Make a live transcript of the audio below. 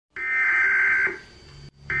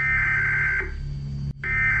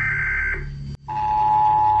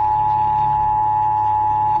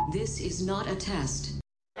not a test.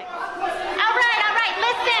 All right,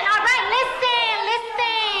 listen,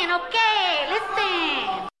 okay,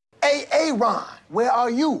 listen. Ron, where are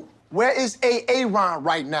you? Where is Ron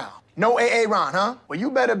right now? No Ron, huh? Well, you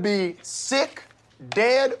better be sick,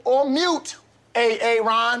 dead, or mute,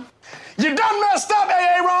 Ron. You done messed up,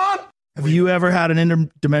 Ron! Have you ever had an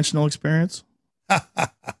interdimensional experience?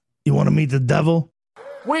 You want to meet the devil?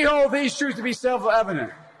 We hold these truths to be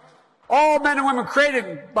self-evident. All men and women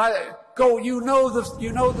created by you know the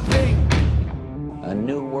thing. A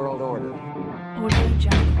new world order.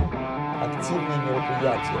 Активное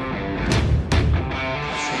мероприятие.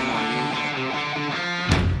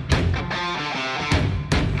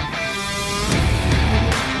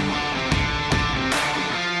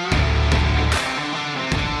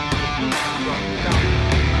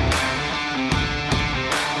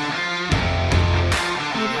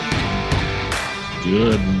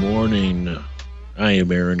 Good morning. I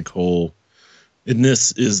am Aaron Cole, and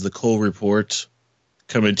this is the Cole Report,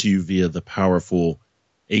 coming to you via the powerful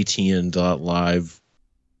ATN.live.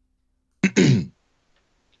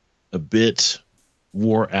 A bit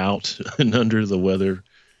wore out and under the weather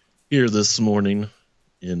here this morning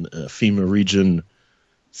in FEMA Region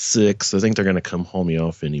 6. I think they're going to come haul me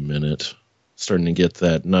off any minute. Starting to get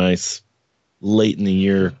that nice late in the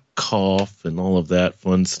year cough and all of that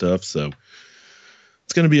fun stuff, so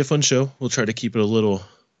it's going to be a fun show. We'll try to keep it a little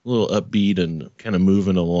upbeat and kind of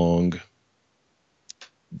moving along.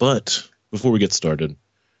 But before we get started,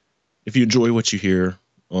 if you enjoy what you hear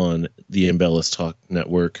on the Embellis Talk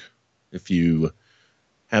Network, if you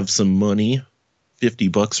have some money,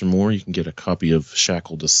 $50 or more, you can get a copy of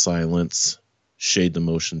Shackled to Silence, Shade the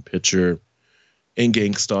Motion Picture, and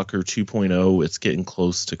Gangstalker 2.0. It's getting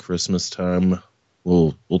close to Christmas time.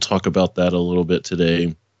 We'll talk about that a little bit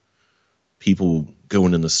today. People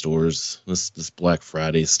going in the stores, this Black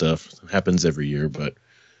Friday stuff happens every year, but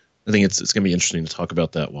I think it's going to be interesting to talk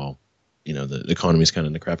about that while, you know, the economy's kind of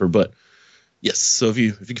in the crapper. But yes, so if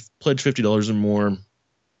you pledge $50 or more,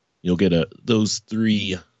 you'll get those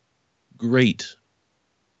 3 great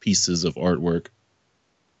pieces of artwork.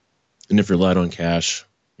 And if you're light on cash,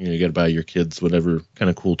 you got to buy your kids whatever kind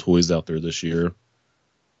of cool toys out there this year.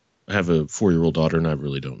 I have a 4-year-old daughter, and I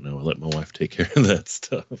really don't know. I let my wife take care of that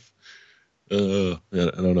stuff. I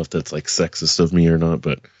don't know if that's like sexist of me or not,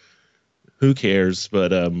 but who cares?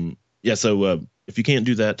 But so if you can't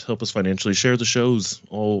do that to help us financially, share the shows,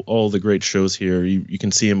 all the great shows here. You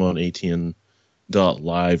can see them on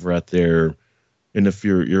ATN.live right there. And if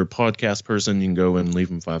you're a podcast person, you can go and leave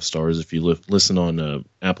them 5 stars if you listen on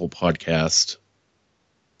Apple Podcast,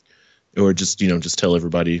 or just tell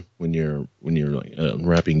everybody when you're like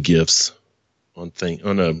unwrapping gifts on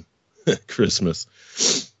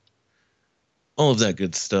Christmas. All of that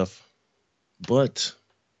good stuff. But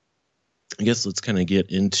I guess let's kind of get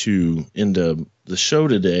into the show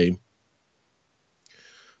today.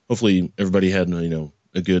 Hopefully everybody had a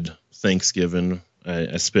good Thanksgiving.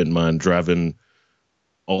 I spent mine driving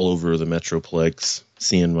all over the Metroplex,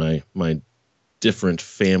 seeing my different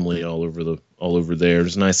family all over there.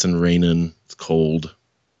 It's nice and raining. It's cold.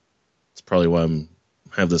 It's probably why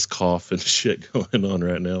have this cough and shit going on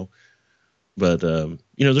right now. But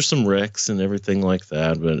there's some wrecks and everything like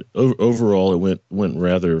that. But overall, it went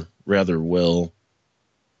rather well.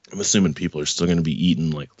 I'm assuming people are still going to be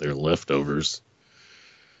eating like their leftovers.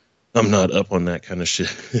 I'm not up on that kind of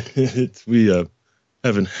shit. We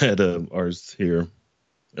haven't had ours here,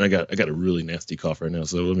 and I got a really nasty cough right now.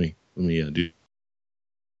 So let me do.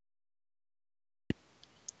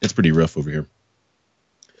 It's pretty rough over here.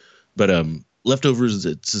 But leftovers,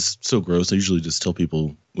 it's just so gross. I usually just tell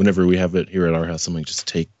people whenever we have it here at our house, I'm like, just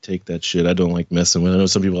take that shit. I don't like messing with it. I know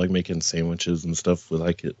some people like making sandwiches and stuff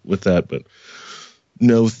with that, but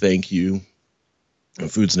no, thank you.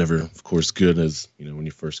 Food's never, of course, good as when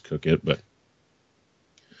you first cook it.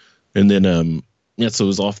 And then so it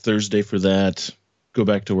was off Thursday for that. Go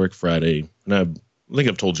back to work Friday, and I think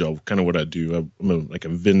I've told y'all kind of what I do. I'm like a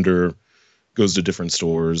vendor. Goes to different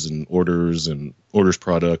stores and orders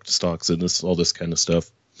product, stocks, and all this kind of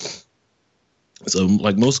stuff. So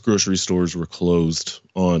like most grocery stores were closed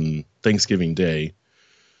on Thanksgiving Day.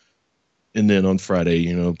 And then on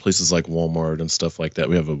Friday, places like Walmart and stuff like that.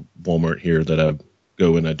 We have a Walmart here that I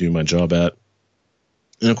go and I do my job at.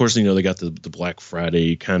 And of course, they got the Black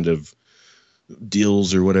Friday kind of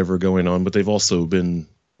deals or whatever going on, but they've also been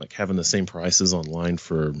like having the same prices online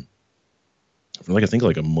for I think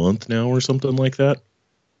like a month now or something like that.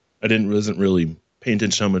 Wasn't really paying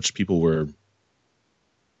attention to how much people were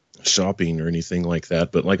shopping or anything like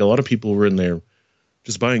that, but like a lot of people were in there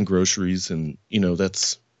just buying groceries, and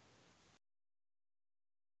that's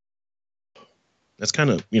that's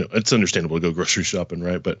kind of, it's understandable to go grocery shopping,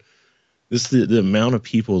 right? But the amount of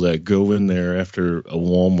people that go in there after a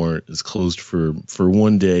Walmart is closed for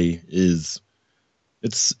one day it's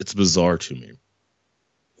bizarre to me.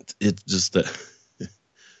 It's just that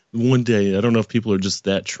one day, I don't know if people are just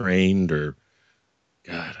that trained or,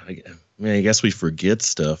 God, I guess we forget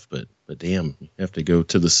stuff, but damn, you have to go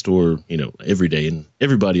to the store, every day and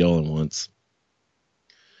everybody all at once.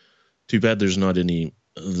 Too bad there's not any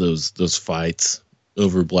of those fights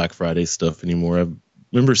over Black Friday stuff anymore. I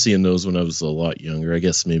remember seeing those when I was a lot younger. I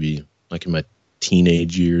guess maybe like in my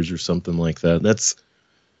teenage years or something like that. That's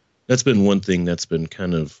been one thing that's been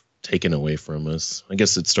kind of taken away from us. I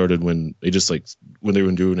guess it started when they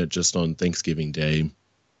were doing it just on Thanksgiving Day.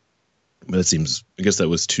 But I guess that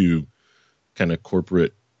was too kind of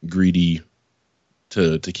corporate greedy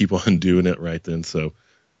to keep on doing it right then. So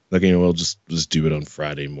like, just do it on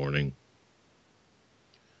Friday morning.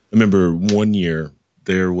 I remember one year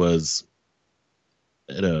there was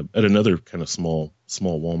at another kind of small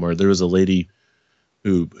Walmart, there was a lady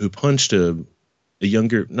who punched a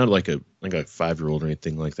younger, not like a 5-year-old or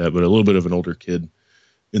anything like that, but a little bit of an older kid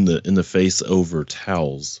in the face over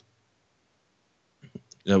towels.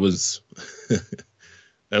 That was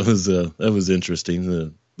that was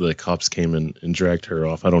interesting. The cops came and dragged her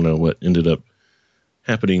off. I don't know what ended up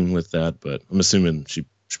happening with that, but I'm assuming she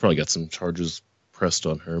probably got some charges pressed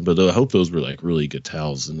on her. But I hope those were like really good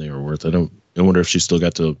towels and they were worth it. I wonder if she still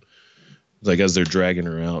got to, like, as they're dragging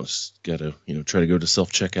her out, she's got to try to go to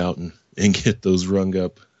self-checkout and get those rung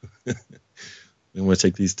up. I want to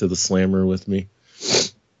take these to the slammer with me.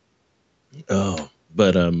 Oh,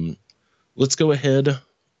 but let's go ahead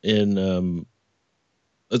and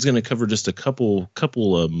let's going to cover just a couple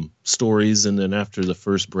stories, and then after the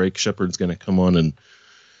first break, Shepard's going to come on and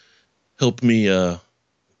help me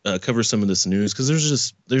cover some of this news,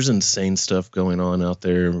 because there's insane stuff going on out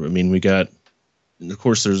there. I mean, we got, of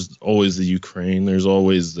course, there's always the Ukraine, there's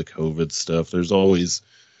always the COVID stuff, there's always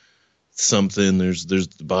something, there's the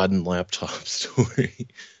Biden laptop story.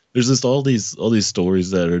 There's just all these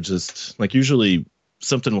stories that are just like, usually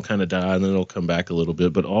something will kind of die and then it'll come back a little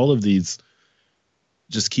bit, but all of these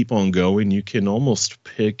just keep on going. You can almost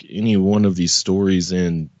pick any one of these stories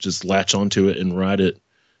and just latch onto it and ride it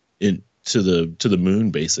to the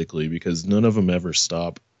moon, basically, because none of them ever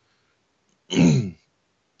stop.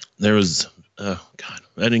 There was God,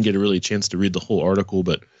 I didn't get a really chance to read the whole article,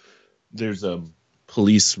 but there's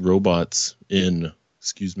police robots there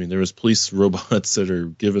was police robots that are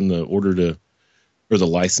given the order or the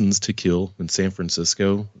license to kill in San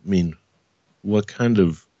Francisco. I mean, what kind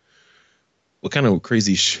of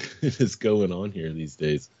crazy shit is going on here these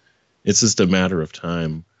days? It's just a matter of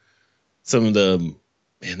time. Some of them,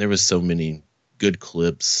 man, there was so many good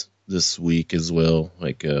clips this week as well.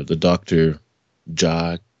 Like the Dr.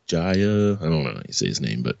 Jaya, I don't know how you say his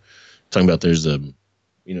name, but talking about there's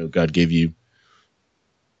God gave you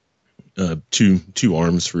two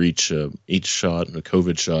arms for each shot, a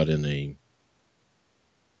COVID shot and a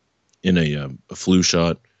flu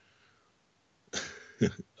shot.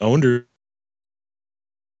 I wonder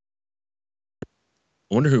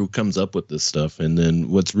who comes up with this stuff. And then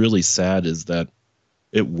what's really sad is that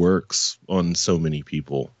it works on so many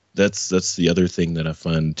people. That's the other thing that I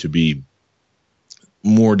find to be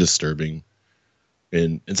more disturbing.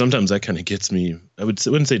 And sometimes that kind of gets me, I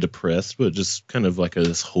wouldn't say depressed, but just kind of like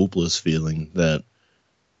this hopeless feeling that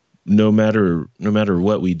no matter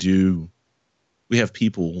what we do, we have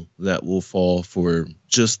people that will fall for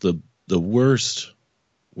just the worst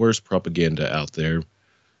propaganda out there.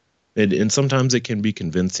 And sometimes it can be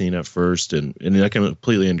convincing at first, and I can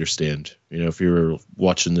completely understand. If you were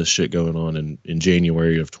watching this shit going on in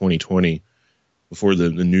January of 2020, before the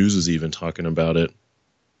news was even talking about it,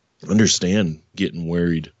 understand getting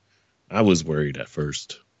worried. I was worried at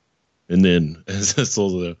first, and then as I saw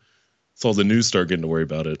the news start getting to worry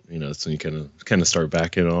about it, so you kind of start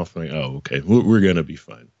backing off. Like, oh, okay, we're gonna be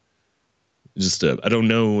fine. Just I don't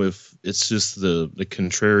know if it's just the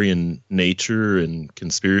contrarian nature and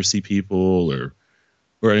conspiracy people, or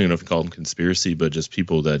I don't even know if you call them conspiracy, but just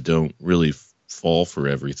people that don't really fall for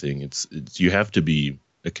everything. It's you have to be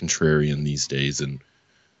a contrarian these days, and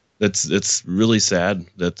it's really sad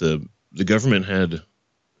that the government had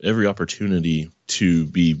every opportunity to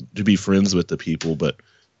be friends with the people, but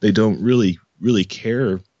they don't really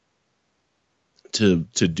care to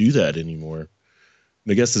do that anymore.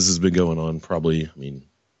 And I guess this has been going on probably,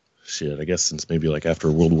 I guess since maybe like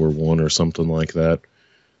after World War I or something like that,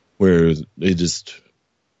 where they just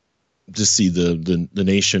see the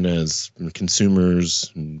nation as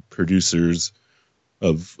consumers and producers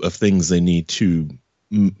of things they need to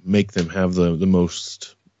make them have the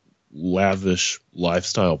most lavish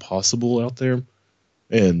lifestyle possible out there,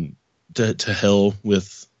 and to hell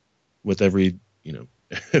with every,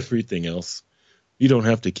 everything else. You don't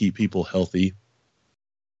have to keep people healthy.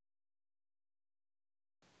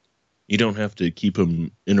 You don't have to keep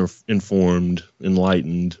them informed,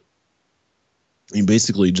 enlightened. You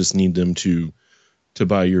basically just need them to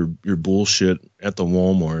buy your bullshit at the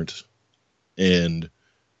Walmart and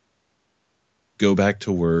go back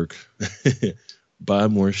to work, buy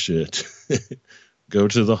more shit, go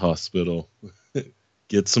to the hospital,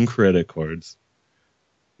 get some credit cards.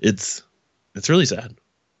 It's really sad.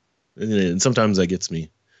 And sometimes that gets me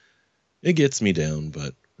down,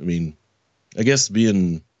 but I mean, I guess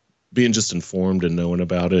being just informed and knowing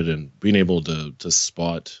about it and being able to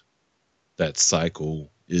spot that cycle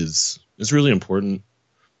is really important.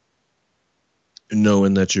 And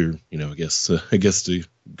knowing that you're, I guess to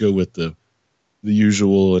go with the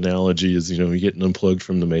usual analogy is, you're getting unplugged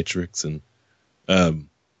from the Matrix. And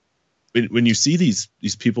when you see these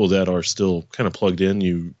people that are still kind of plugged in,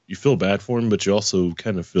 you feel bad for them, but you also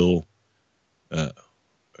kind of feel, I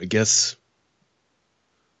guess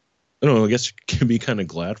you can be kind of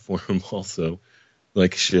glad for them also.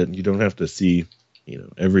 Like, shit, you don't have to see,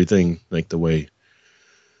 everything like the way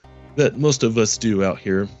that most of us do out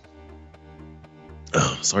here.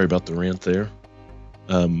 Oh, sorry about the rant there.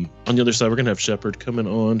 On the other side, we're going to have Shepard coming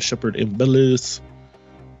on. Shepard Embellis.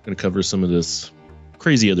 Going to cover some of this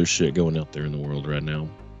crazy other shit going out there in the world right now.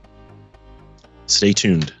 Stay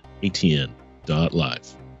tuned.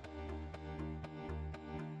 ATN.live.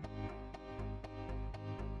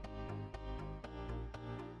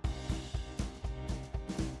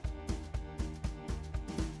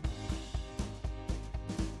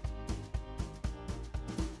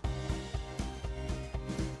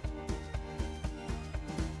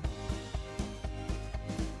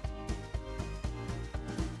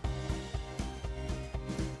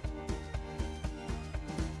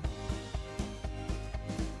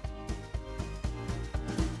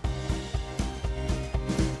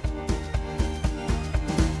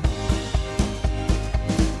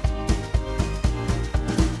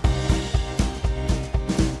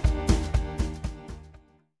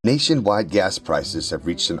 Nationwide gas prices have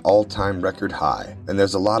reached an all-time record high, and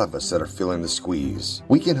there's a lot of us that are feeling the squeeze.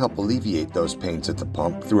 We can help alleviate those pains at the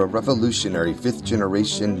pump through a revolutionary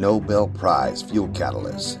 5th-generation Nobel Prize fuel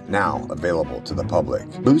catalyst, now available to the public.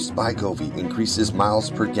 Boost by Govee increases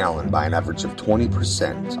miles per gallon by an average of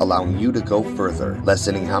 20%, allowing you to go further,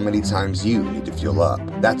 lessening how many times you need to fuel up.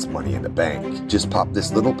 That's money in the bank. Just pop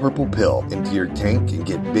this little purple pill into your tank and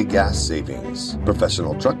get big gas savings.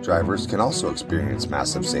 Professional truck drivers can also experience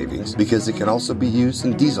massive savings because it can also be used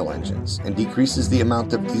in diesel engines and decreases the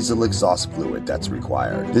amount of diesel exhaust fluid that's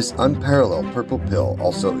required. This unparalleled purple pill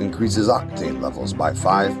also increases octane levels by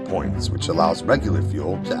 5 points, which allows regular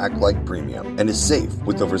fuel to act like premium, and is safe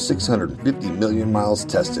with over 650 million miles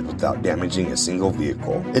tested without damaging a single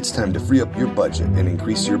vehicle. It's time to free up your budget and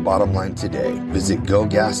increase your bottom line today. Visit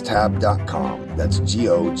GoGasTab.com. That's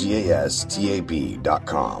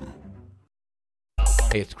GoGasTab.com.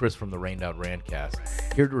 Hey, it's Chris from the Rained Out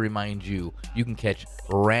Rantcast, here to remind you can catch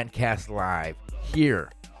Rantcast Live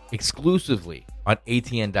here exclusively on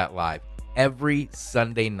ATN.live every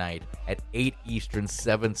Sunday night at 8 Eastern,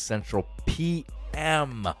 7 Central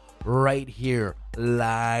p.m. right here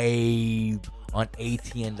live on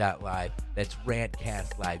ATN.live. That's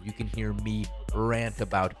Rantcast Live. You can hear me rant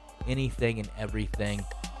about anything and everything,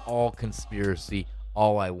 all conspiracy,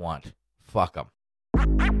 all I want. Fuck them.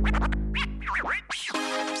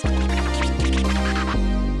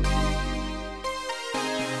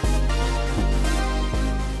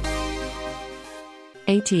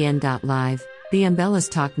 ATN.live, the Embellis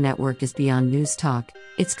Talk Network is beyond news talk.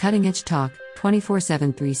 It's cutting-edge talk,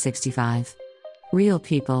 24/7, 365. Real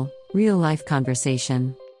people, real-life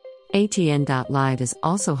conversation. ATN.live is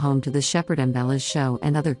also home to the Shepard Embellis Show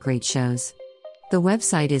and other great shows. The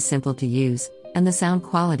website is simple to use, and the sound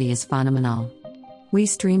quality is phenomenal. We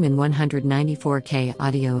stream in 194K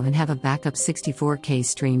audio and have a backup 64K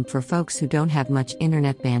stream for folks who don't have much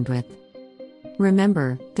internet bandwidth.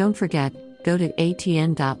 Remember, don't forget, go to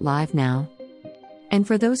ATN.live now. And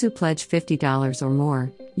for those who pledge $50 or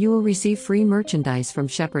more, you will receive free merchandise from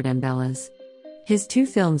Shepard Embellis. His 2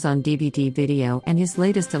 films on DVD video and his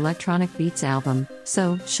latest Electronic Beats album,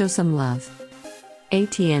 so show some love.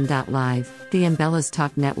 ATN.live, the Embellis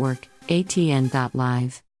Talk Network,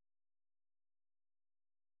 ATN.live.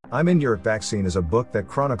 I'm in Your Vaccine is a book that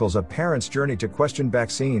chronicles a parent's journey to question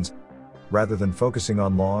vaccines. Rather than focusing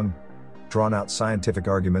on long, drawn-out scientific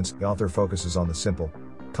arguments, the author focuses on the simple,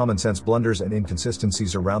 common sense blunders and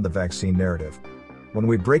inconsistencies around the vaccine narrative. When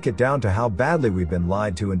we break it down to how badly we've been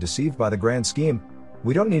lied to and deceived by the grand scheme,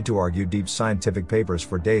 we don't need to argue deep scientific papers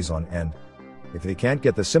for days on end. If they can't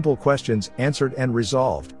get the simple questions answered and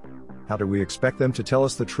resolved, how do we expect them to tell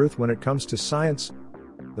us the truth when it comes to science?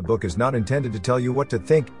 The book is not intended to tell you what to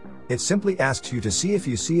think. It simply asks you to see if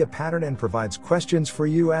you see a pattern and provides questions for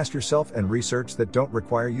you to ask yourself and research that don't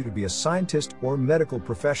require you to be a scientist or medical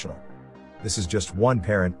professional. This is just one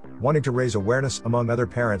parent wanting to raise awareness among other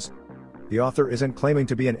parents. The author isn't claiming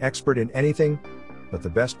to be an expert in anything, but the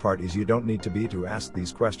best part is you don't need to be to ask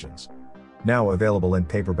these questions. Now available in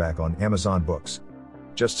paperback on Amazon Books.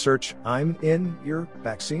 Just search I'm in your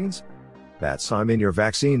vaccines. That's I'm in your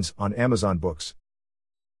vaccines on Amazon Books.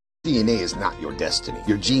 DNA is not your destiny.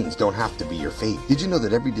 Your genes don't have to be your fate. Did you know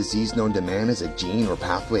that every disease known to man has a gene or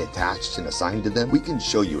pathway attached and assigned to them? We can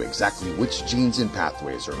show you exactly which genes and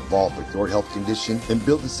pathways are involved with your health condition and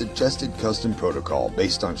build a suggested custom protocol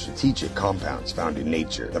based on strategic compounds found in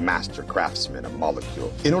nature, the master craftsman of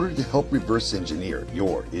molecules, in order to help reverse engineer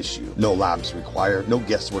your issue. No labs required, no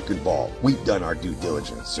guesswork involved. We've done our due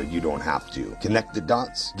diligence so you don't have to. Connect the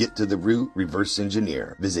dots, get to the root, reverse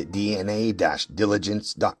engineer. Visit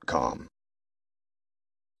dna-diligence.com.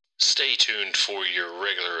 Stay tuned for your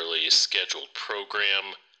regularly scheduled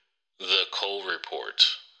program, The Cole Report,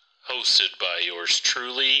 hosted by yours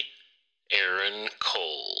truly, Aaron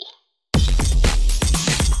Cole.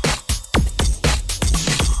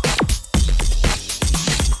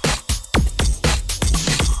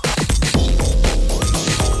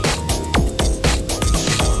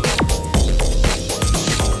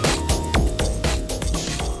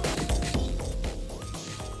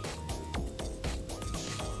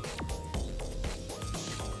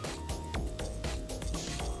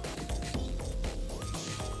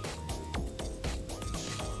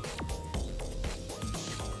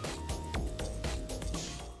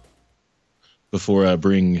 Before I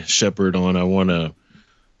bring Shepard on, I want to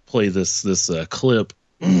play this clip,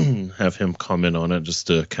 have him comment on it, just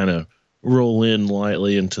to kind of roll in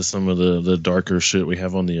lightly into some of the darker shit we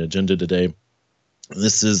have on the agenda today.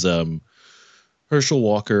 This is Herschel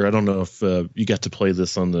Walker. I don't know if you got to play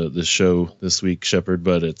this on the show this week, Shepard,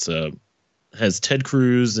 but it's has Ted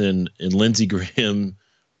Cruz and Lindsey Graham,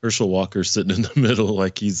 Herschel Walker sitting in the middle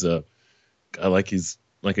like he's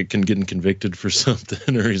getting convicted for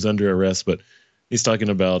something or he's under arrest, but he's talking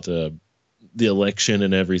about the election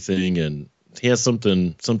and everything, and he has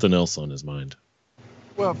something else on his mind.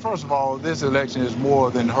 Well, first of all, this election is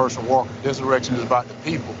more than Herschel Walker. This election is about the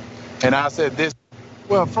people. And I said this.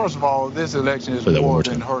 Well, first of all, this election is more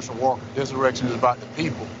than Herschel Walker. This election is about the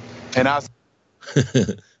people. And I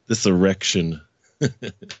this erection. I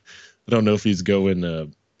don't know if he's going,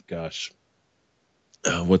 what's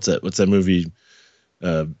that movie?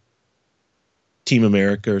 Team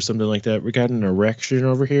America or something like that. We got an erection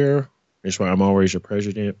over here. That's why I'm always your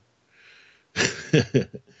president.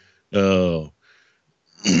 Oh,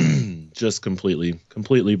 just completely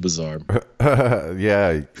bizarre.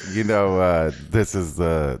 Yeah, this is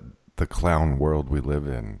the clown world we live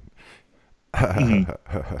in.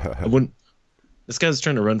 This guy's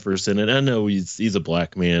trying to run for Senate. I know he's a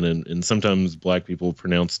black man, and sometimes black people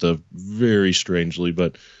pronounce stuff very strangely,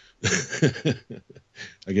 but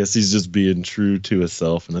I guess he's just being true to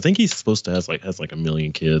himself. And I think he's supposed to has like 1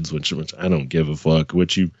 million kids, which I don't give a fuck.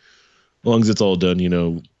 As long as it's all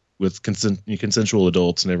done, with consensual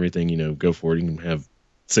adults and everything, go for it. You can have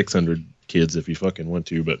 600 kids if you fucking want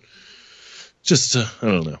to, but just I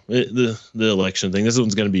don't know, the election thing. This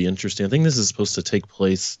one's going to be interesting. I think this is supposed to take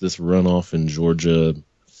place, this runoff in Georgia,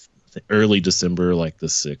 early December, like the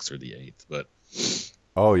 6th or the 8th. But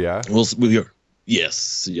oh yeah,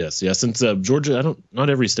 yes. Since Georgia,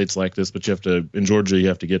 not every state's like this, but in Georgia you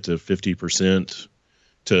have to get to 50%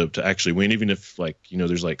 to actually win. Even if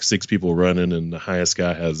there's like 6 people running and the highest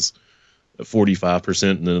guy has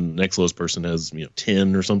 45%, and then the next lowest person has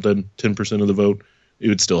 10 or something, 10% of the vote, it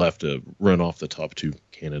would still have to run off the top 2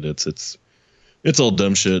 candidates. It's all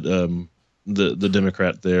dumb shit. The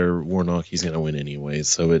Democrat there, Warnock, he's gonna win anyway,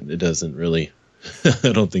 so it doesn't really.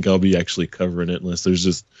 I don't think I'll be actually covering it unless there's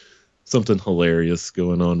just something hilarious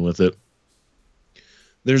going on with it.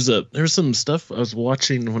 There's some stuff I was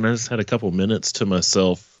watching when I just had a couple minutes to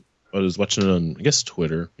myself. I was watching it on, I guess,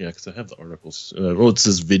 Twitter. Yeah, because I have the articles. It's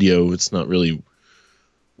this video. It's not really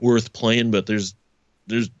worth playing, but there's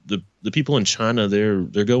the people in China.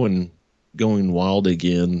 They're going wild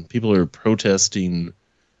again. People are protesting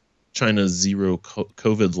China's zero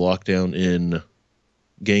COVID lockdown in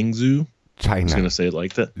Guangzhou. China. I was going to say it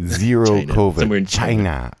like that. Zero China. COVID. Somewhere in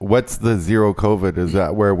China. What's the zero COVID? Is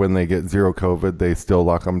that where when they get zero COVID, they still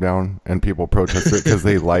lock them down and people protest it because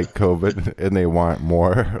they like COVID and they want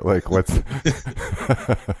more? Like, what's...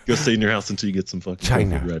 Go stay in your house until you get some fucking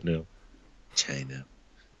China COVID right now. China.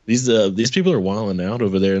 These people are wilding out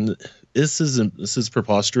over there, and this is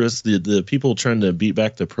preposterous. The people trying to beat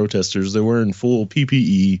back the protesters, they're wearing full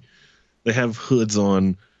PPE. They have hoods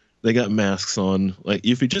on. They got masks on. Like,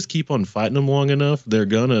 if you just keep on fighting them long enough, they're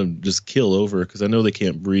gonna just kill over. Because I know they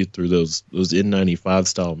can't breathe through those N95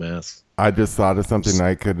 style masks. I just thought of something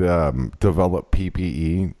I could develop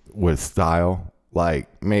PPE with style, like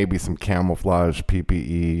maybe some camouflage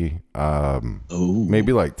PPE.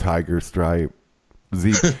 Maybe like tiger stripe.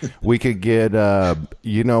 We could get.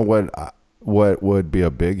 You know what would be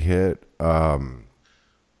a big hit?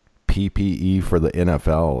 PPE for the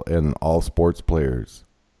NFL and all sports players.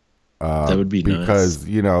 That would be because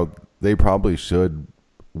nice. They probably should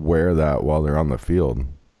wear that while they're on the field.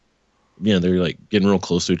 Yeah, they're like getting real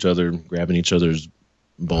close to each other, grabbing each other's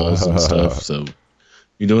balls and stuff. So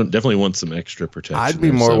you definitely want some extra protection. I'd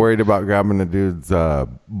be more worried about grabbing the dude's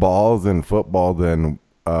balls in football than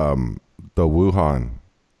the Wuhan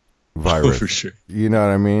virus. For sure. You know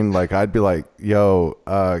what I mean? Like, I'd be like, yo,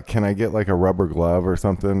 can I get like a rubber glove or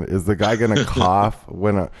something? Is the guy going to cough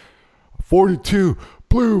when a 42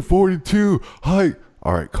 blue 42 height?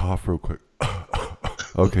 All right, cough real quick.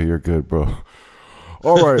 Okay, you're good, bro.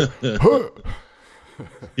 All right.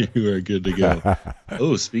 You are good to go.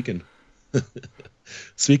 Oh, speaking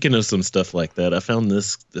of some stuff like that, I found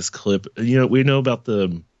this clip. We know about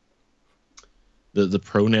the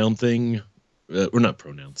pronoun thing, or not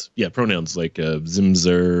pronouns. Yeah, pronouns like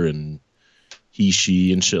Zimzer and he,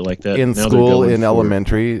 she, and shit like that. In now school, in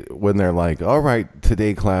elementary, when they're like, all right,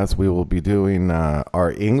 today class, we will be doing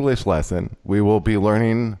our English lesson. We will be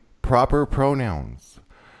learning proper pronouns.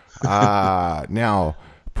 Now,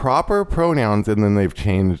 proper pronouns, and then they've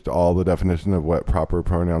changed all the definition of what proper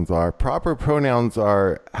pronouns are. Proper pronouns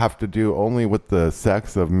have to do only with the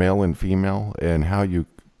sex of male and female and how you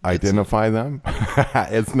identify them.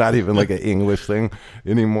 It's not even like an English thing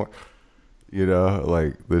anymore.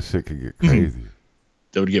 Like, this shit could get crazy.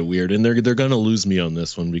 That would get weird, and they're gonna lose me on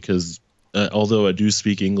this one because although I do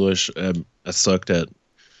speak English, I sucked at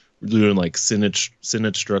doing like sentence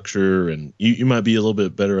structure, and you might be a little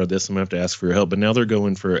bit better at this. I'm gonna have to ask for your help. But now they're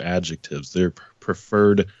going for adjectives. They're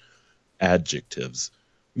preferred adjectives.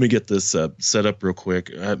 Let me get this set up real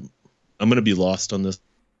quick. I'm gonna be lost on this.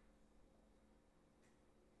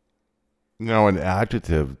 No, an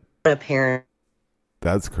adjective. Apparent.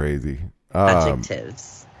 That's crazy.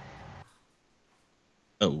 Adjectives.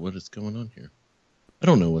 Oh, what is going on here? I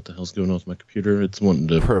don't know what the hell's going on with my computer. It's wanting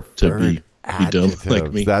to be dumb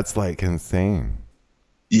like me. That's like insane.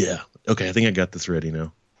 Yeah. Okay, I think I got this ready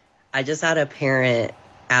now. I just had a parent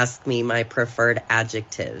ask me my preferred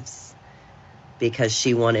adjectives because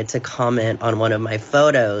she wanted to comment on one of my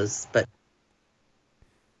photos, but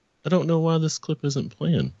I don't know why this clip isn't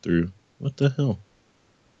playing through. What the hell?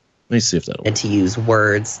 Let me see if that'll work. To use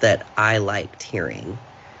words that I liked hearing.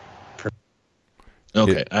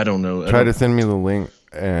 Okay, I don't know. Try to send me the link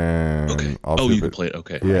and I'll you can play it.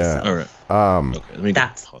 Okay. Yeah. All right. Okay, let me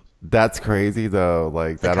that's crazy though.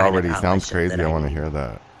 Like, that already sounds crazy. I want to hear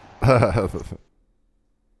that.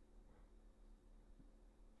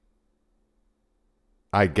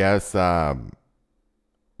 I guess they're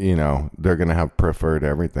gonna have preferred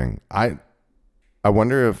everything. I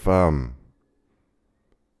wonder if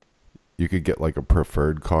you could get like a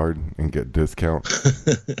preferred card and get discount.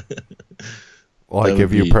 Like,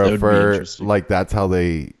 if you prefer, like, that's how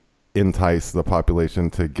they entice the population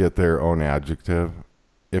to get their own adjective.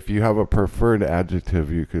 If you have a preferred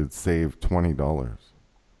adjective, you could save $20.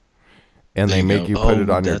 And they make you put it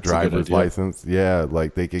on your driver's license. Yeah,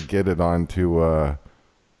 like, they could get it onto to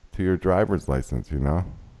your driver's license,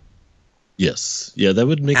 Yes. Yeah, that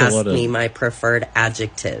would make a lot of... Asked me my preferred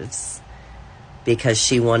adjectives because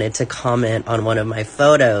she wanted to comment on one of my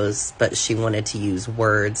photos, but she wanted to use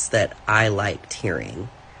words that I liked hearing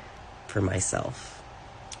for myself.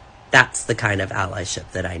 That's the kind of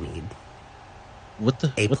allyship that I need. What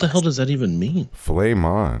the hell does that even mean? Flame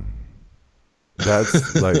on.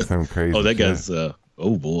 That's like some crazy that guy's oh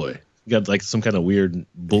boy. He got like some kind of weird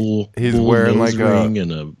bull. He's wearing like ring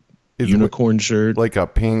and a unicorn shirt. Like a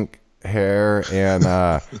pink hair and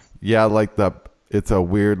yeah, like it's a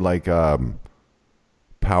weird like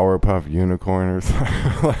Powerpuff unicorn or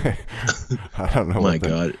something. Like, I don't know. Oh my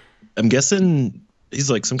God. I'm guessing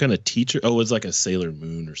he's like some kind of teacher. Oh, it's like a Sailor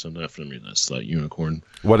Moon or something. For me, that's like unicorn.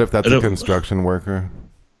 What if that's a construction worker?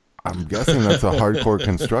 I'm guessing that's a hardcore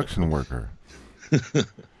construction worker.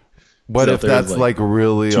 What if that's like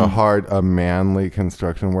really a manly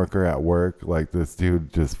construction worker at work? Like this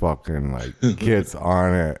dude just fucking like gets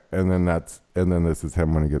on it, and then this is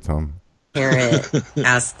him when he gets home. Parent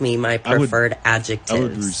asked me my preferred adjectives. I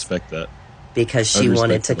would respect that. Because she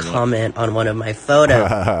wanted to comment on one of my photos.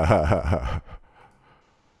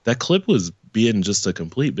 That clip was being just a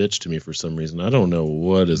complete bitch to me for some reason. I don't know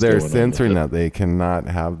what is going on. They're censoring that. They cannot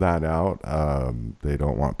have that out. They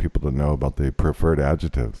don't want people to know about the preferred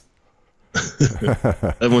adjectives.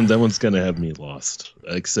 That one's gonna have me lost.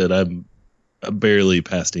 Like I said, I'm barely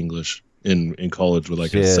passed English in college with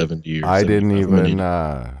like a 70 or I didn't even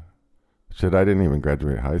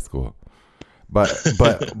graduate high school. But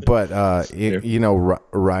you know,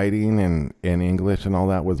 writing in English and all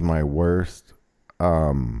that was my worst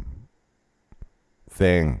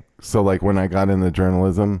thing. So like when I got into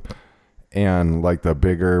journalism and like the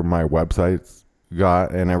bigger my websites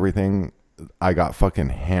got and everything, I got fucking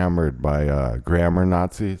hammered by grammar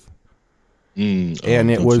Nazis. And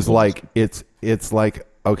it was like it's like,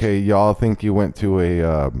 okay, y'all think you went to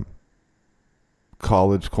a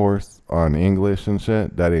college course on English and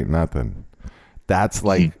shit? That ain't nothing. That's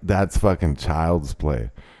like that's fucking child's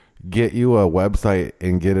play. Get you a website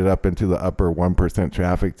and get it up into the upper 1%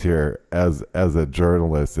 traffic tier as a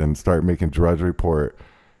journalist and start making Drudge Report,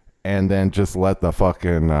 and then just let the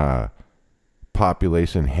fucking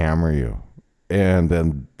population hammer you, and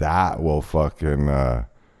then that will fucking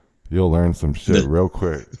you'll learn some shit real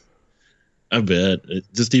quick. I bet.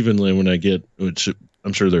 Just even when I get, which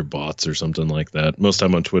I'm sure they're bots or something like that most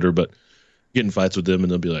time on Twitter, but get in fights with them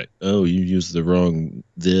and they'll be like, oh, you used the wrong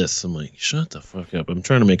this. I'm like, shut the fuck up. I'm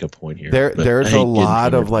trying to make a point here. There's a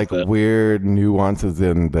lot of like weird nuances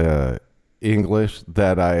in the English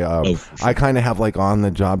that I kind of have like on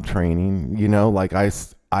the job training, you know, like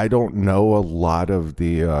I don't know a lot of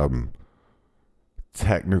the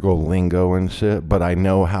technical lingo and shit, but I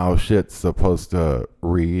know how shit's supposed to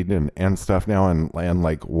read and stuff now and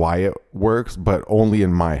like why it works, but only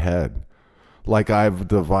in my head. Like I've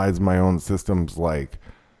devised my own systems like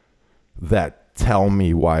that tell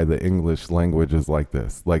me why the English language is like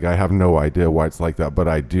this. Like I have no idea why it's like that, but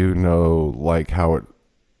I do know like how it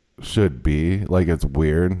should be. Like it's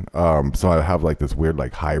weird. So I have like this weird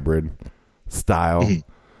like hybrid style.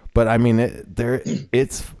 But I mean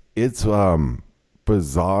it's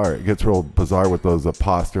bizarre. It gets real bizarre with those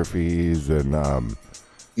apostrophes and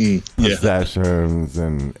possessions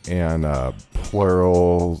and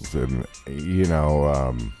plurals, and you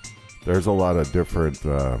know there's a lot of different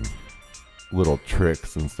little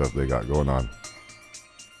tricks and stuff they got going on.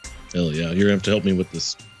 Hell yeah, you're gonna have to help me with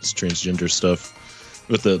this transgender stuff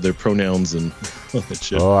with their pronouns and all that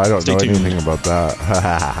shit. Oh, I don't know anything about that.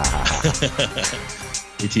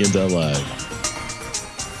 ATN.live.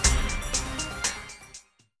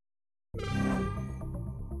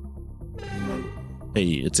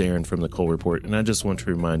 Hey, it's Aaron from the Cole Report, and I just want to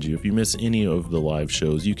remind you, if you miss any of the live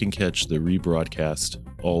shows, you can catch the rebroadcast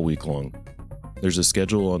all week long. There's a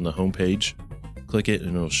schedule on the homepage. Click it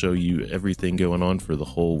and it'll show you everything going on for the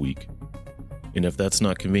whole week. And if that's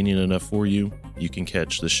not convenient enough for you, you can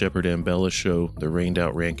catch the Shepard and Bella Show, the Rained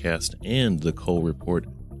Out Rantcast, and the Cole Report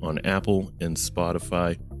on Apple and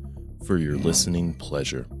Spotify for your listening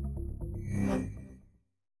pleasure.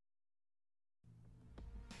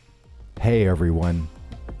 Hey everyone,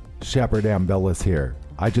 Shepard Ambellas here.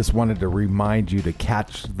 I just wanted to remind you to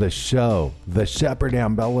catch the show, the Shepard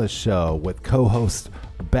Ambellas Show with co-hosts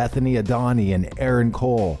Bethany Adani and Aaron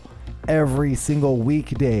Cole every single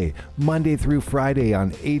weekday, Monday through Friday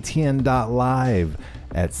on ATN.live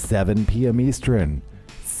at 7 p.m. Eastern,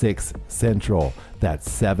 6 Central.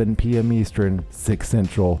 That's 7 p.m. Eastern, 6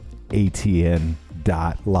 Central, ATN.live.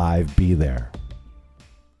 Be there.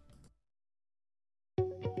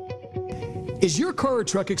 Is your car or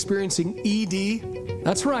truck experiencing ED?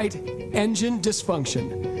 That's right, engine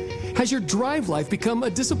dysfunction. Has your drive life become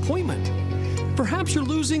a disappointment? Perhaps you're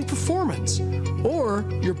losing performance, or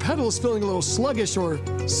your pedal is feeling a little sluggish or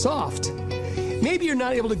soft. Maybe you're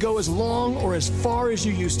not able to go as long or as far as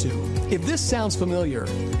you used to. If this sounds familiar,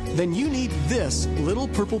 then you need this little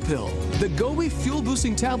purple pill. The GoWe Fuel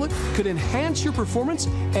Boosting Tablet could enhance your performance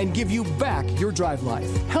and give you back your drive life,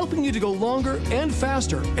 helping you to go longer and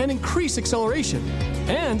faster and increase acceleration,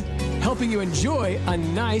 and helping you enjoy a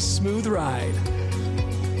nice, smooth ride.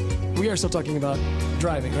 We are still talking about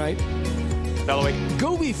driving, right?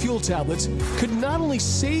 GoWe Fuel Tablets could not only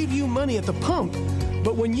save you money at the pump,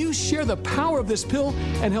 but when you share the power of this pill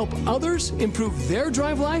and help others improve their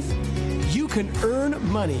drive life, you can earn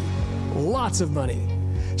money, lots of money.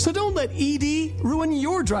 So don't let ED ruin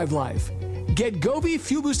your drive life. Get Gobi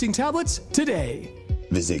Fuel Boosting Tablets today.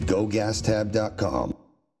 Visit GoGasTab.com.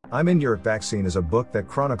 I'm in Your Vaccine is a book that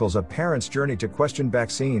chronicles a parent's journey to question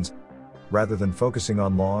vaccines. Rather than focusing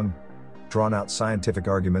on long, drawn-out scientific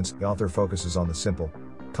arguments, the author focuses on the simple,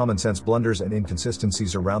 common-sense blunders and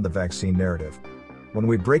inconsistencies around the vaccine narrative. When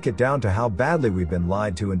we break it down to how badly we've been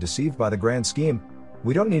lied to and deceived by the grand scheme,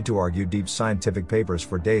 we don't need to argue deep scientific papers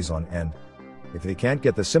for days on end. If they can't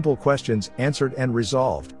get the simple questions answered and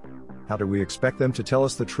resolved, how do we expect them to tell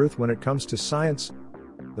us the truth when it comes to science?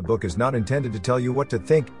 The book is not intended to tell you what to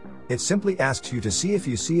think. It simply asks you to see if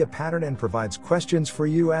you see a pattern and provides questions for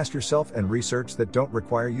you to ask yourself and research that don't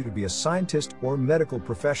require you to be a scientist or medical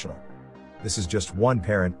professional. This is just one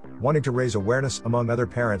parent wanting to raise awareness among other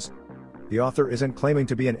parents. The author isn't claiming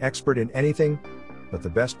to be an expert in anything, but the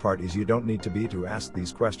best part is you don't need to be to ask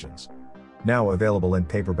these questions. Now available in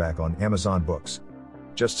paperback on Amazon Books.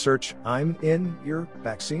 Just search I'm in Your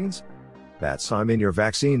Vaccines. That's I'm in Your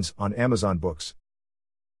Vaccines on Amazon Books.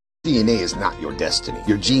 DNA is not your destiny.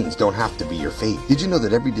 Your genes don't have to be your fate. Did you know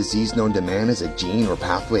that every disease known to man has a gene or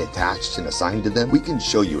pathway attached and assigned to them? We can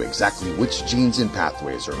show you exactly which genes and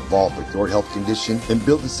pathways are involved with your health condition and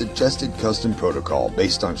build a suggested custom protocol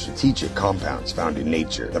based on strategic compounds found in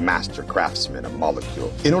nature, the master craftsman of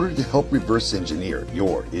molecules, in order to help reverse engineer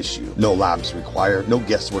your issue. No labs required, no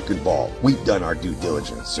guesswork involved. We've done our due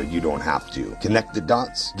diligence so you don't have to. Connect the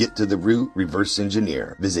dots, get to the root, reverse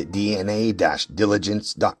engineer. Visit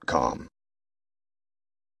DNA-diligence.com.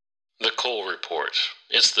 The Cole Report.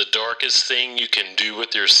 It's the darkest thing you can do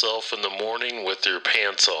with yourself in the morning with your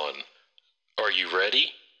pants on. Are you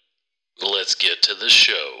ready? Let's get to the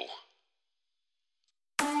show.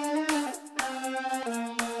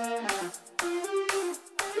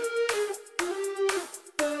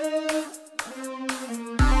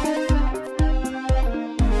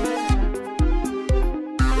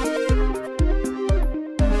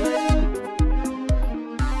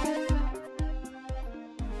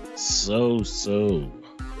 So.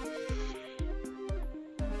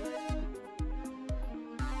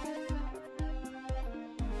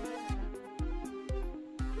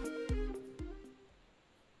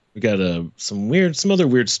 We got some other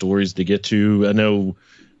weird stories to get to. I know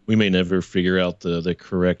we may never figure out the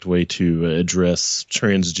correct way to address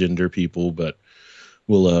transgender people, but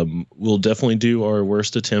we'll definitely do our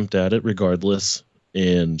worst attempt at it regardless,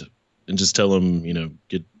 and just tell them,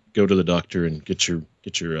 go to the doctor and get your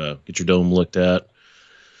dome looked at.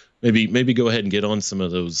 Maybe go ahead and get on some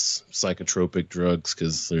of those psychotropic drugs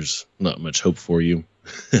because there's not much hope for you.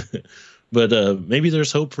 But maybe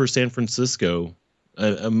there's hope for San Francisco.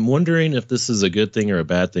 I'm wondering if this is a good thing or a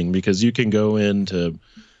bad thing, because you can go into,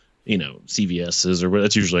 CVS's, or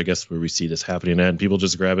that's usually, I guess, where we see this happening at, and people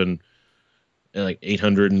just grabbing like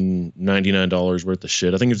 $899 worth of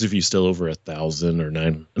shit. I think it's if you still over 1,000 or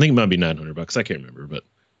I think it might be $900. I can't remember, but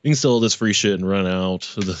you can sell this free shit and run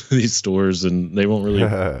out of these stores, and they won't really.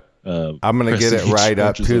 I'm gonna get it right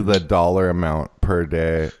up to the dollar amount per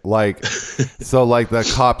day. Like, so like the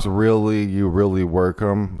cops you really work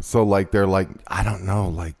them. So like they're like, I don't know,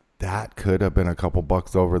 like that could have been a couple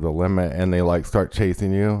bucks over the limit, and they like start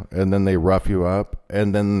chasing you, and then they rough you up,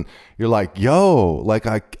 and then you're like, yo, like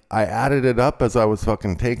I added it up as I was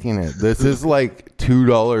fucking taking it. This is like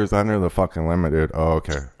 $2 under the fucking limit, dude. Oh,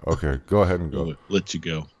 okay, go ahead and go. I'll let you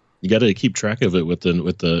go. You got to keep track of it with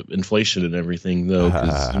the inflation and everything, though,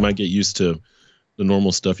 because you might get used to the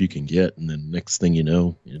normal stuff you can get, and then next thing you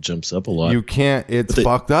know, it jumps up a lot. You can't. It's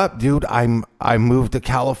fucked up, dude. I moved to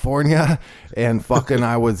California, and fucking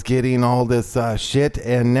I was getting all this shit,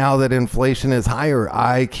 and now that inflation is higher,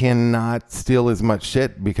 I cannot steal as much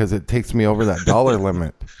shit because it takes me over that dollar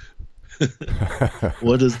limit.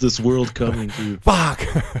 What is this world coming to? Fuck!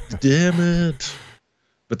 Damn it!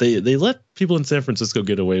 But they let people in San Francisco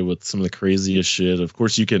get away with some of the craziest shit. Of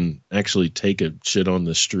course, you can actually take a shit on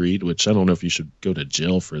the street, which I don't know if you should go to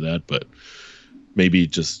jail for that, but maybe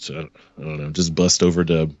just, I don't know, just bust over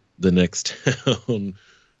to the next town,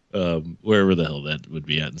 wherever the hell that would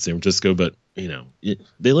be at in San Francisco. But,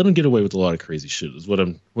 they let them get away with a lot of crazy shit is what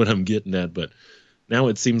I'm getting at. But now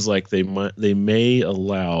it seems like they may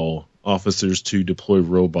allow officers to deploy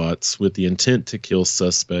robots with the intent to kill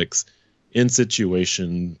suspects in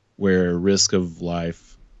situation where risk of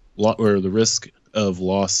life or the risk of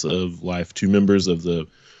loss of life to members of the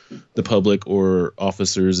public or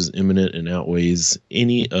officers is imminent and outweighs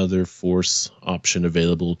any other force option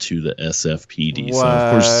available to the SFPD. What? So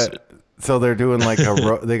of course, so they're doing like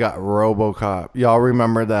they got RoboCop. Y'all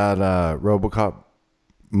remember that RoboCop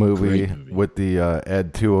movie with the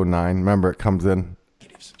Ed 209? Remember, it comes in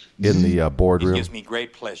lives. in the It boardroom. gives me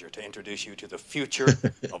great pleasure to introduce you to the future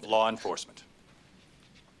of law enforcement.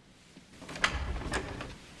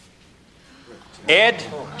 Ed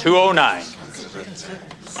 209.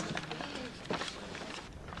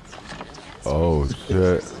 Oh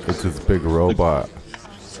shit! It's this big robot.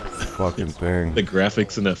 Fucking thing. The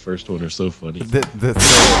graphics in that first one are so funny. Put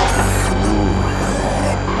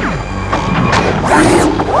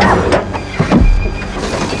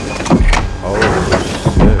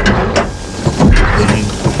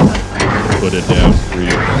it down for you.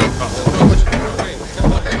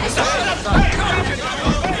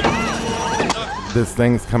 This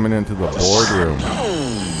thing's coming into the boardroom.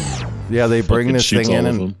 Yeah, they bring Fucking this shoots thing in, all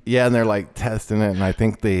of and them. yeah, and they're like testing it, and I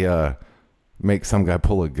think they make some guy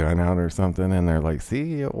pull a gun out or something, and they're like,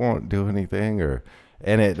 "See, it won't do anything,"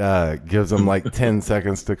 and it gives them like 10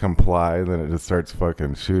 seconds to comply, and then it just starts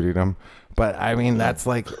fucking shooting them. But I mean, that's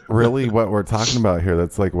like really what we're talking about here.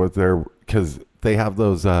 That's like what they're, because they have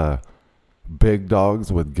those big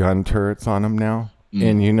dogs with gun turrets on them now,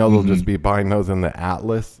 and you know they'll just be buying those in the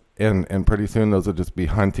Atlas, and pretty soon those will just be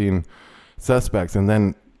hunting suspects, and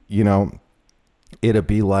then you know it'll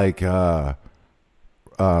be like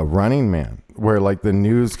Running Man, where like the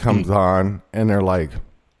news comes on and they're like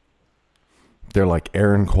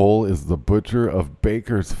Aaron Cole is the butcher of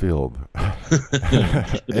Bakersfield.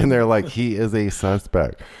 And they're like, he is a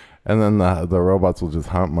suspect. And then the robots will just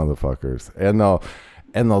hunt motherfuckers. And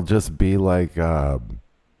they'll just be like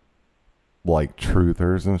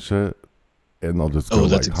truthers and shit. And they'll just go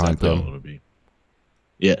that's like hunt exactly them. what it'll be.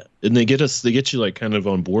 Yeah. And they get you like kind of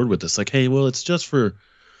on board with this. Like, hey, well, it's just for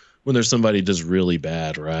when there's somebody just really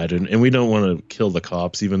bad, right? And we don't want to kill the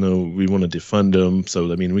cops, even though we want to defund them.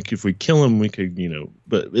 So I mean, if we kill them, we could,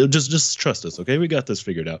 but it'll just trust us, okay? We got this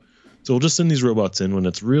figured out. So we'll just send these robots in when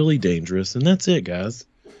it's really dangerous, and that's it, guys.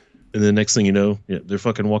 And the next thing you know, they're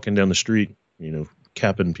fucking walking down the street,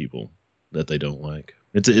 capping people that they don't like.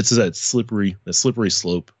 It's that slippery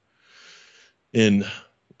slope. And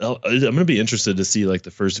I'm gonna be interested to see like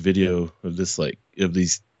the first video of this, like of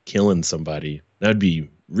these killing somebody. That'd be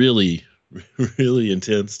really, really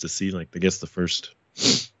intense to see. Like, I guess the first. I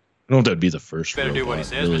don't know if that'd be the first. Better do what he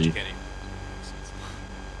says, really. Mr. Kenny.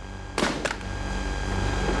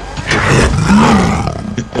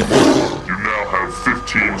 You now have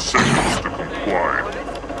 15 seconds to comply.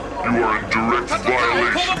 You are in direct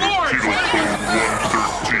violation of Penal Code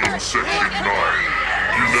 113, Section 9.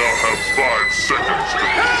 You now have 5 seconds to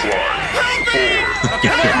comply. 4, 3, 2,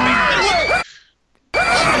 1. I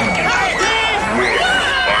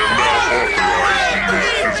am now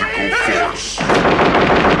authorized to use physical force.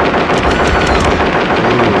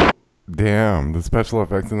 Damn, the special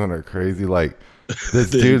effects in that are crazy. Like, this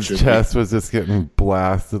dude's chest was just getting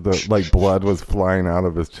blasted. Like, blood was flying out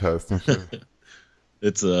of his chest and shit.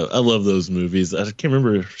 I love those movies. I can't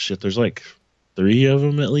remember shit. There's like 3 of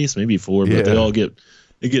them at least, maybe 4, but they all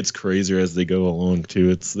it gets crazier as they go along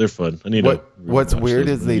too. They're fun. I need What's weird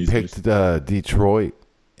is they picked Detroit,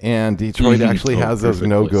 and Detroit actually has those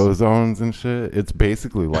no-go zones and shit. It's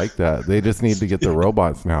basically like that. They just need to get the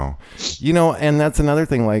robots now, and that's another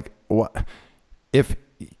thing. Like, what if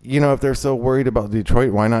they're so worried about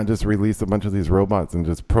Detroit, why not just release a bunch of these robots and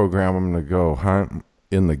just program them to go hunt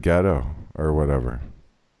in the ghetto or whatever?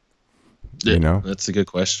 That's a good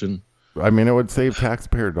question. I mean, it would save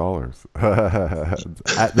taxpayer dollars.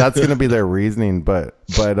 That's going to be their reasoning, but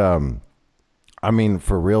I mean,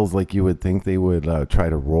 for reals, like, you would think they would try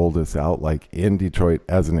to roll this out like in Detroit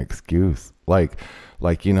as an excuse, like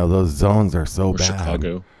those zones are so bad.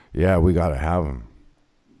 Chicago. Yeah, we got to have them.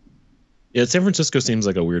 Yeah, San Francisco seems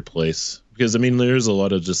like a weird place because I mean, there's a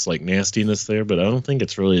lot of just like nastiness there, but I don't think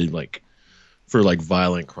it's really like for like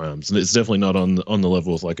violent crimes. And it's definitely not on the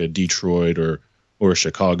level of like a Detroit or a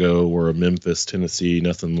Chicago or a Memphis, Tennessee,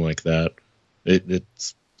 nothing like that.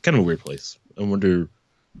 It's kind of a weird place. I wonder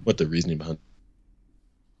what the reasoning behind.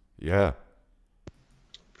 Yeah.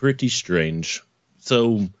 Pretty strange.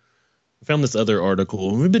 So I found this other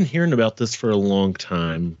article, and we've been hearing about this for a long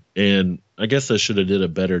time, and I guess I should have did a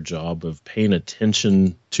better job of paying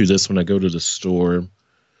attention to this when I go to the store,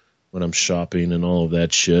 when I'm shopping and all of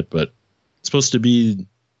that shit, but it's supposed to be,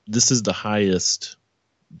 this is the highest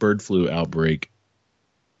bird flu outbreak.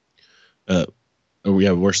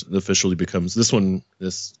 Worse officially becomes this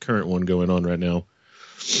current one going on right now.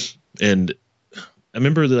 And I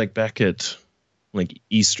remember that, like, back at like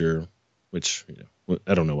Easter, which,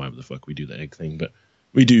 I don't know why the fuck we do the egg thing, but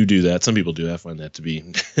we do that. Some people do. I find that to be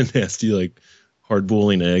nasty, like hard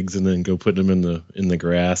boiling eggs and then go put them in the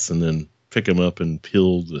grass and then pick them up and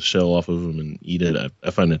peel the shell off of them and eat it.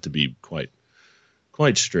 I find that to be quite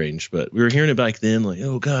quite strange. But we were hearing it back then, like,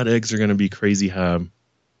 oh God, eggs are going to be crazy high.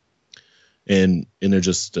 And they're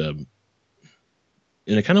just, and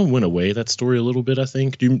it kind of went away, that story, a little bit, I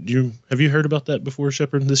think. Have you heard about that before,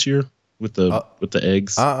 Shepard, this year with the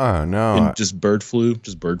eggs? No. And just bird flu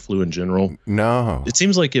in general. No. It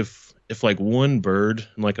seems like if like one bird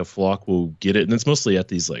in like a flock will get it, and it's mostly at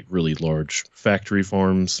these like really large factory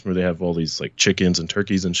farms where they have all these like chickens and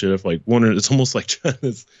turkeys and shit. If like one, it's almost like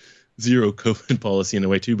China's zero COVID policy in a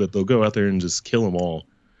way too, but they'll go out there and just kill them all.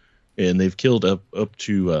 And they've killed up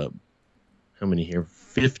to, how many here?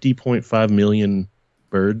 50.5 million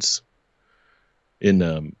birds in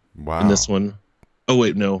this one. Oh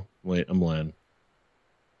wait, no, wait, I'm lying.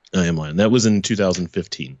 I am lying. That was in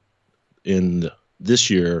 2015. In this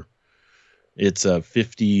year, it's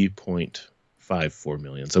 50.54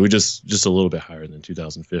 million. So we just a little bit higher than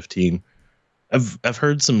 2015. I've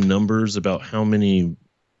heard some numbers about how many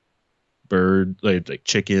bird like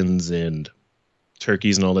chickens and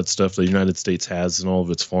turkeys and all that stuff the United States has and all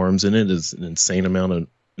of its farms in it is an insane amount.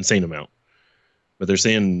 But they're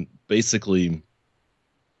saying basically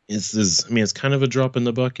it's kind of a drop in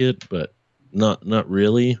the bucket, but not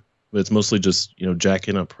really. But it's mostly just,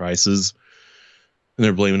 jacking up prices, and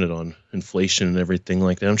they're blaming it on inflation and everything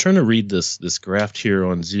like that. I'm trying to read this graph here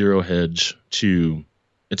on Zero Hedge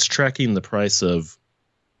it's tracking the price of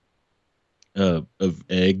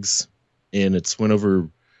eggs, and it's went over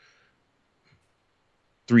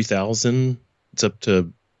 3,000. It's up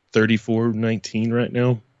to 34.19 right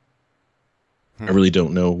now. I really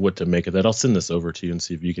don't know what to make of that. I'll send this over to you and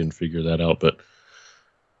see if you can figure that out. But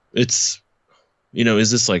it's,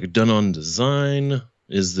 is this like done on design?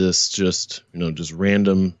 Is this just, just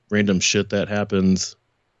random shit that happens?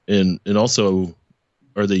 And also,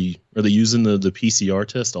 are they using the PCR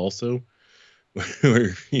test also?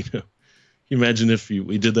 Where, you imagine if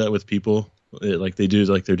we did that with people, like they're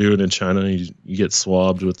doing in China. You get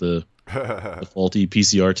swabbed with the faulty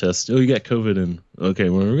PCR test. Oh, you got COVID, and okay,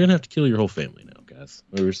 well, we're gonna have to kill your whole family now, guys.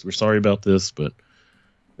 We're sorry about this, but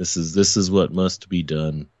this is what must be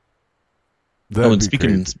done. That'd be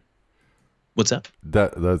crazy. What's that?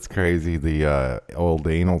 That's crazy. The old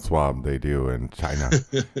anal swab they do in China.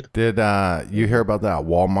 Did you hear about that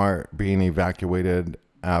Walmart being evacuated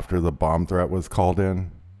after the bomb threat was called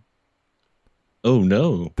in? Oh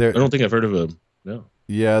no, I don't think I've heard of no.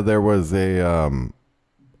 Yeah, there was a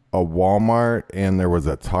Walmart and there was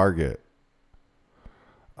a Target.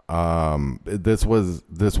 This was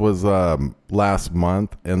last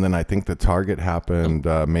month, and then I think the Target happened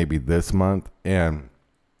maybe this month, and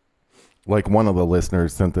like one of the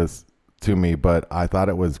listeners sent this to me, but I thought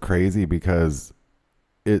it was crazy because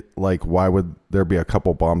why would there be a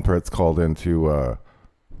couple bomb threats called into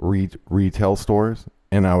retail stores?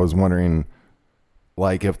 And I was wondering,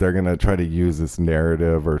 like, if they're gonna try to use this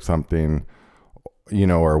narrative or something,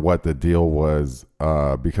 or what the deal was,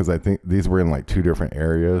 because I think these were in like two different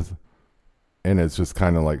areas, and it's just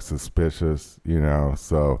kind of like suspicious,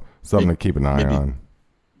 so something to keep an eye on.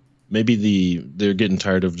 Maybe they're getting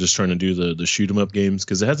tired of just trying to do the shoot 'em up games,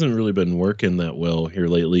 because it hasn't really been working that well here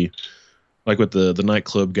lately. Like with the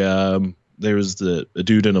nightclub guy, there was a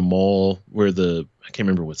dude in a mall where I can't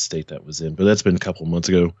remember what state that was in, but that's been a couple of months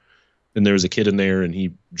ago. And there was a kid in there, and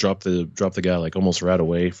he dropped the guy like almost right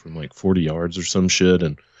away from like 40 yards or some shit.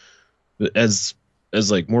 And as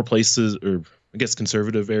like more places, or I guess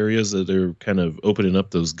conservative areas, that they're kind of opening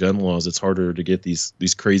up those gun laws, it's harder to get these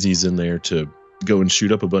crazies in there to go and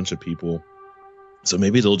shoot up a bunch of people. So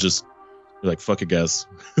maybe they'll just be like, fuck it, guys.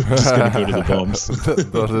 Just gonna go to the bombs.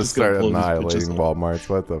 They'll just start annihilating Walmarts.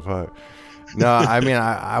 What the fuck? No, I mean,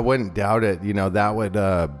 I wouldn't doubt it. That would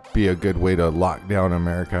be a good way to lock down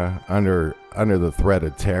America under the threat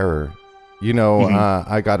of terror.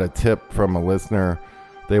 I got a tip from a listener.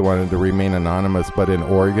 They wanted to remain anonymous, but in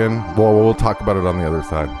Oregon. Well, we'll talk about it on the other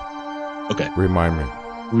side. Okay. Remind me.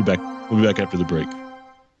 We'll be back after the break.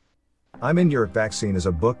 I'm in Your Vaccine is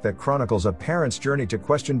a book that chronicles a parent's journey to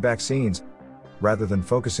question vaccines. Rather than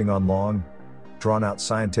focusing on long, drawn-out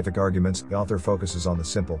scientific arguments, the author focuses on the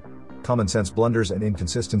simple, common-sense blunders and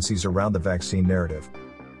inconsistencies around the vaccine narrative.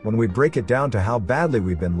 When we break it down to how badly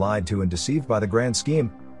we've been lied to and deceived by the grand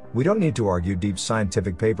scheme, we don't need to argue deep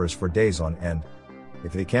scientific papers for days on end.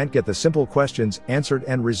 If they can't get the simple questions answered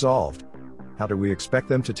and resolved, how do we expect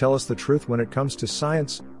them to tell us the truth when it comes to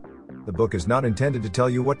science? The book is not intended to tell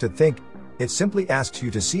you what to think. It simply asks you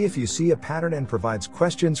to see if you see a pattern and provides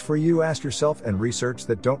questions for you to ask yourself and research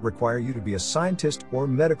that don't require you to be a scientist or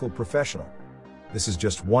medical professional. This is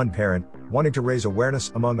just one parent wanting to raise awareness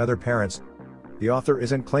among other parents. The author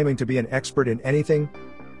isn't claiming to be an expert in anything,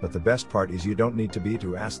 but the best part is you don't need to be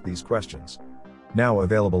to ask these questions. Now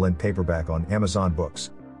available in paperback on Amazon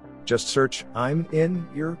Books. Just search I'm in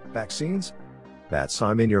your vaccines. That's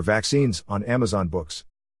I'm in your vaccines on Amazon Books.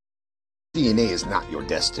 DNA is not your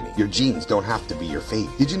destiny. Your genes don't have to be your fate.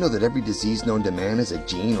 Did you know that every disease known to man has a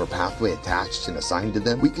gene or pathway attached and assigned to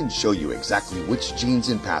them? We can show you exactly which genes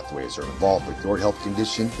and pathways are involved with your health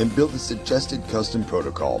condition and build a suggested custom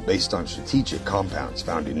protocol based on strategic compounds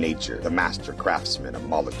found in nature, the master craftsman of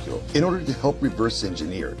molecules, in order to help reverse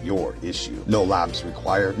engineer your issue. No labs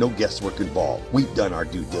required, no guesswork involved. We've done our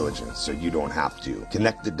due diligence so you don't have to.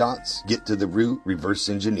 Connect the dots, get to the root, reverse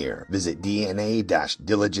engineer. Visit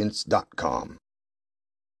dna-diligence.com.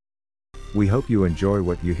 We hope you enjoy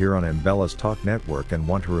what you hear on Ambella's Talk Network and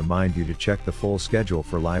want to remind you to check the full schedule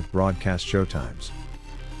for live broadcast showtimes.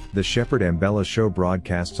 The Shepherd Ambella Show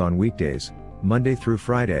broadcasts on weekdays, Monday through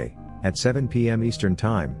Friday, at 7 p.m. Eastern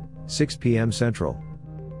Time, 6 p.m. Central.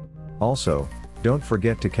 Also, don't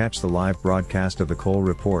forget to catch the live broadcast of the Cole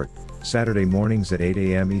Report, Saturday mornings at 8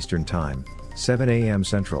 a.m. Eastern Time, 7 a.m.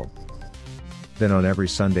 Central. Then on every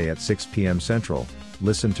Sunday at 6 p.m. Central,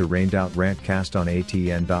 listen to Rained Out Rantcast on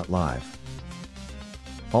ATN.live.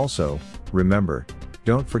 Also, remember,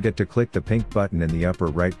 don't forget to click the pink button in the upper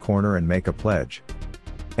right corner and make a pledge.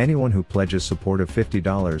 Anyone who pledges support of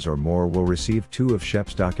 $50 or more will receive 2 of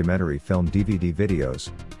Shep's documentary film DVD videos,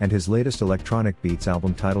 and his latest electronic beats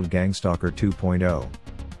album titled Gangstalker 2.0.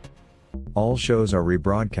 All shows are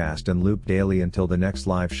rebroadcast and looped daily until the next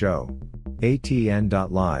live show.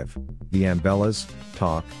 ATN.live, the Ambellas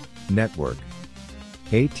Talk Network.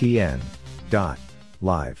 ATN.live.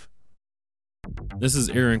 This is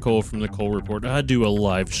Aaron Cole from the Cole Report. I do a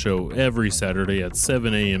live show every Saturday at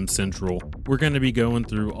 7 a.m. Central. We're going to be going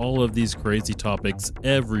through all of these crazy topics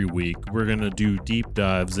every week. We're going to do deep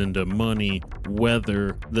dives into money,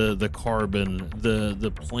 weather, the carbon,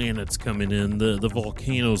 the planets coming in, the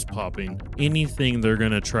volcanoes popping. Anything they're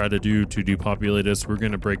going to try to do to depopulate us, we're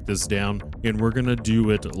going to break this down, and we're going to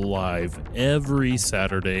do it live every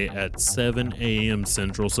Saturday at 7 a.m.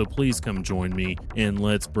 Central. So please come join me, and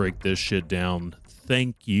let's break this shit down.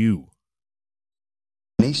 Thank you.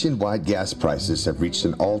 Nationwide gas prices have reached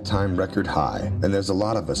an all-time record high, and there's a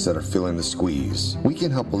lot of us that are feeling the squeeze. We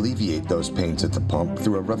can help alleviate those pains at the pump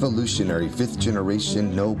through a revolutionary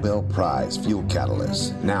 5th-generation Nobel Prize fuel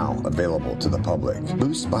catalyst, now available to the public.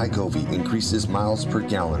 Boost by Govee increases miles per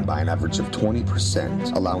gallon by an average of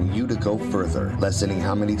 20%, allowing you to go further, lessening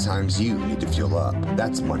how many times you need to fuel up.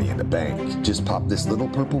 That's money in the bank. Just pop this little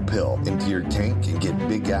purple pill into your tank and get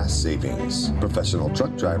big gas savings. Professional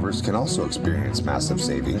truck drivers can also experience massive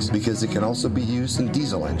savings because it can also be used in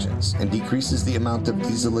diesel engines and decreases the amount of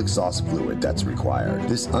diesel exhaust fluid that's required.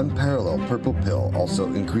 This unparalleled purple pill also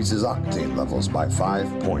increases octane levels by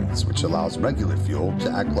 5 points, which allows regular fuel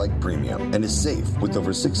to act like premium and is safe with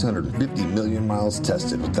over 650 million miles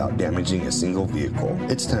tested without damaging a single vehicle.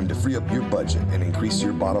 It's time to free up your budget and increase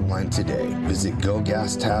your bottom line today. Visit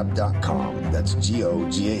GoGasTab.com. That's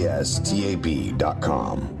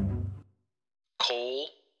GoGasTab.com. Coal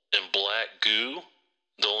and black goo?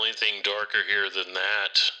 The only thing darker here than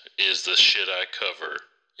that is the shit I cover.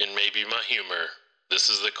 And maybe my humor.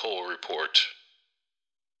 This is the Cole Report.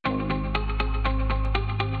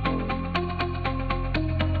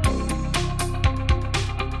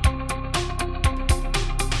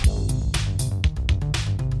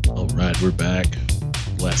 All right, we're back.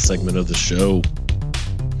 Last segment of the show.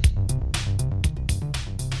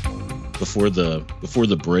 Before the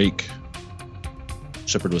break,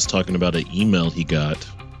 Shepard was talking about an email he got.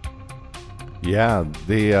 Yeah,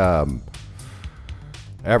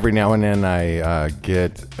 every now and then I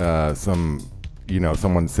get some,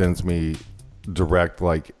 someone sends me direct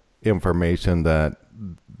information that,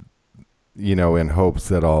 in hopes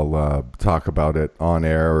that I'll talk about it on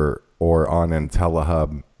air or on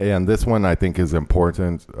IntelliHub. And this one I think is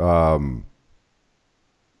important.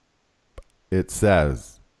 It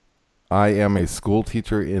says, I am a school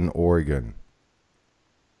teacher in Oregon.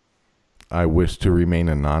 I wish to remain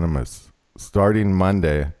anonymous. Starting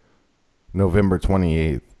Monday, November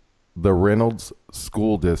 28th, the Reynolds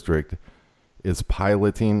School District is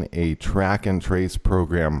piloting a track and trace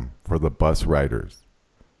program for the bus riders.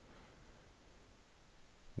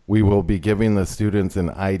 We will be giving the students an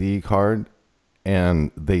ID card,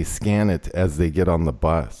 and they scan it as they get on the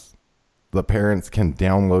bus. The parents can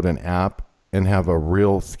download an app and have a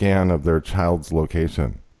real scan of their child's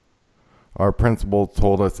location. Our principal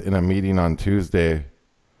told us in a meeting on Tuesday,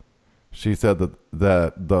 she said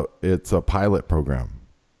that it's a pilot program.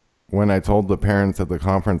 When I told the parents at the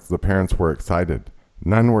conference, the parents were excited.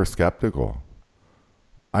 None were skeptical.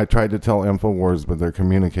 I tried to tell InfoWars, but their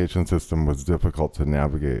communication system was difficult to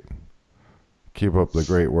navigate. Keep up the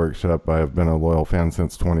great work, Shep. I have been a loyal fan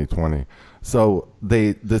since 2020. So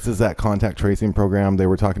this is that contact tracing program. They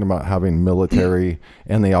were talking about having military,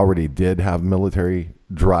 and they already did have military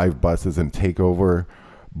drive buses and take over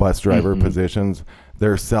bus driver positions.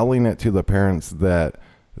 They're selling it to the parents that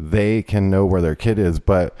they can know where their kid is,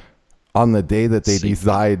 but on the day that they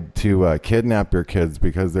decide to kidnap your kids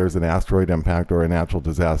because there's an asteroid impact or a natural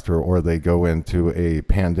disaster, or they go into a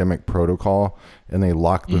pandemic protocol and they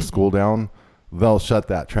lock the school down, they'll shut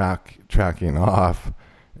that tracking off,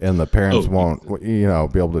 and the parents won't, be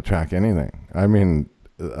able to track anything. I mean,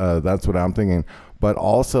 that's what I'm thinking. But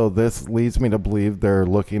also, this leads me to believe they're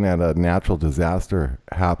looking at a natural disaster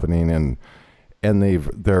happening, and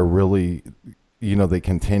they're really, they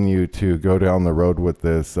continue to go down the road with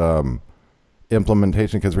this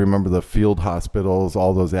implementation. Because remember the field hospitals,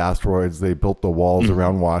 all those asteroids, they built the walls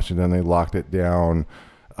around Washington, they locked it down.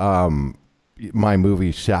 My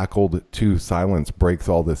movie Shackled to Silence breaks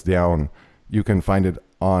all this down. You can find it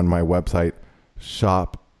on my website,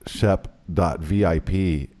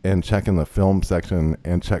 shopshep.vip, and check in the film section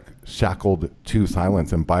and check Shackled to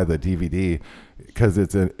Silence and buy the DVD, because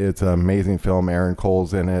it's an amazing film. Aaron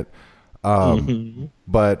Cole's in it.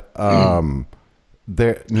 But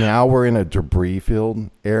there now we're in a debris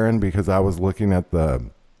field, Aaron, because I was looking at the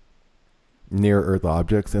near Earth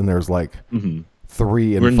objects, and there's like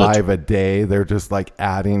 3 and 5 a day. They're just like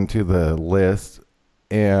adding to the list,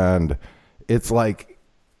 and it's like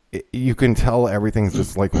you can tell everything's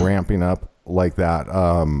just like ramping up like that.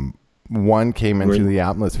 One came into the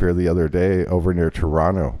atmosphere the other day over near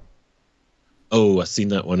Toronto. Oh, I seen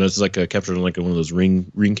that one. It was like captured on like one of those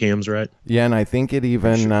ring cams, right? Yeah, and I think it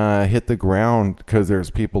even hit the ground because there's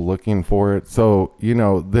people looking for it. So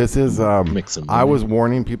this is I was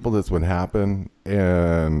warning people this would happen,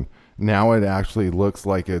 and now it actually looks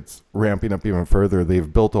like it's ramping up even further.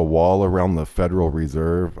 They've built a wall around the Federal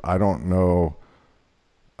Reserve. I don't know,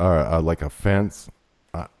 like a fence,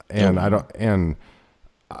 and I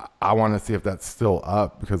want to see if that's still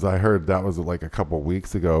up, because I heard that was like a couple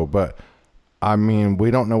weeks ago. But I mean,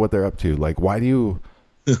 we don't know what they're up to. Like, why do you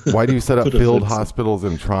set up field hospitals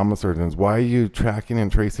and trauma surgeons? Why are you tracking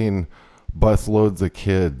and tracing bus loads of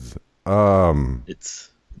kids? It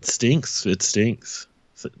stinks. It stinks.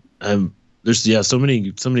 There's so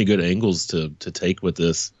many good angles to take with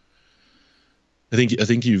this. I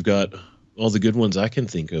think you've got all the good ones I can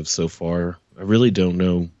think of so far. I really don't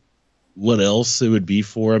know what else it would be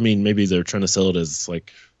for. I mean, maybe they're trying to sell it as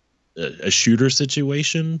like a shooter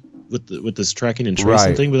situation with this tracking and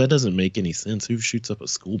tracing thing, but that doesn't make any sense. Who shoots up a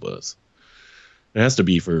school bus? It has to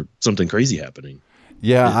be for something crazy happening.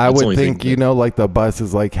 Yeah, I would think, like the bus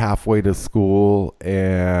is like halfway to school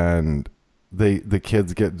and the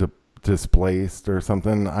kids get displaced or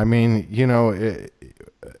something. I mean,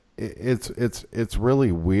 it's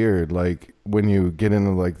really weird. Like when you get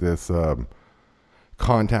into like this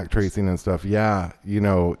contact tracing and stuff,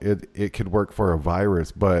 it could work for a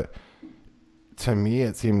virus, but to me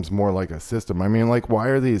it seems more like a system. I mean, like, why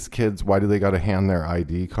do they got to hand their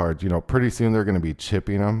ID cards? Pretty soon they're going to be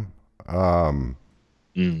chipping them.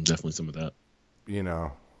 Definitely some of that.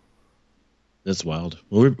 That's wild.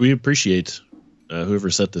 Well, we appreciate whoever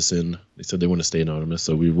set this in. They said they want to stay anonymous,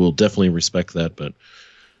 so we will definitely respect that. But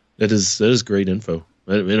that is great info.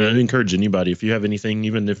 I'd encourage anybody, if you have anything,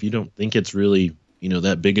 even if you don't think it's really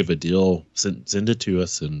that big of a deal, send it to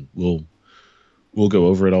us, and we'll go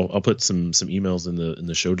over it. I'll put some emails in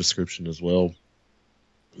the show description as well.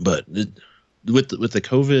 But with the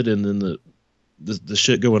COVID and then the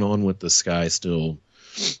shit going on with the sky still,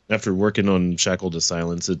 after working on Shackled to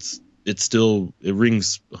Silence, it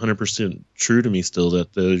rings 100% true to me still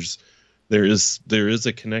that there is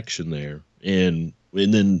a connection there, and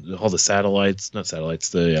then all the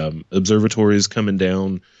the observatories coming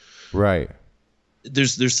down, right?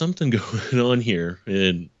 There's something going on here,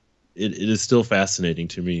 and it is still fascinating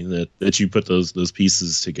to me that you put those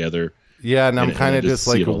pieces together. Yeah, and I'm kind of just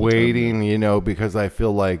like waiting, because I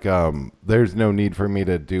feel like there's no need for me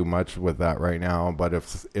to do much with that right now. But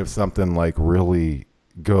if something like really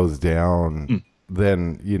goes down,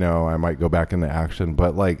 then I might go back into action.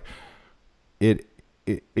 But like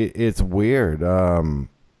it's weird. That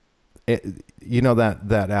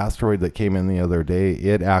asteroid that came in the other day,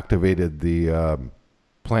 it activated the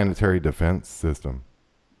planetary defense system.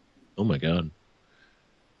 Oh my God.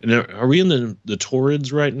 And are we in the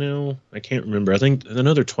Taurids right now? I can't remember. I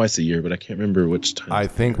know they're twice a year, but I can't remember which time. I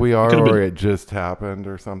think we are, or it just happened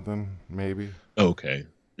or something, maybe. Okay.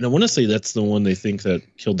 And I want to say that's the one they think that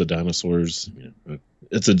killed the dinosaurs.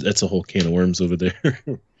 It's a whole can of worms over there.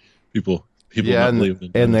 People People yeah, not believe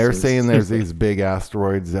in and they're dinosaurs. saying there's these big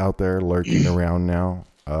asteroids out there lurking around now.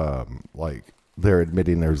 Like they're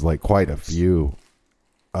admitting there's like quite a few.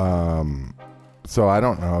 So I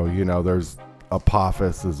don't know. You know, there's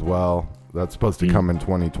Apophis as well. That's supposed to come in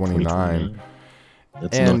 2029.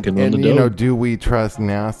 That's and knocking on the you know, door. do we trust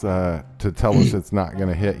NASA to tell us it's not going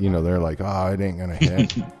to hit? You know, they're like, oh, it ain't going to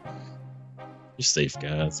hit. You're safe,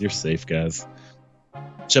 guys. You're safe, guys.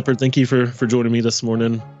 Shepard, thank you for joining me this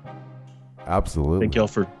morning. Absolutely. Thank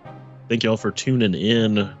y'all for tuning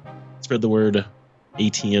in. Spread the word.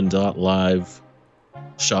 ATN.live,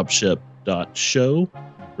 shopshep.show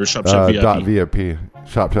or shopshep.vip. .vip.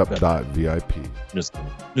 Shopshep.vip. Just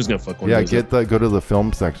gonna fuck one. Yeah, of those go to the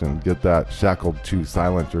film section. Get that Shackled 2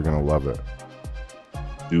 Silent. You're gonna love it.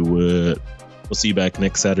 Do it. We'll see you back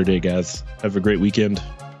next Saturday, guys. Have a great weekend.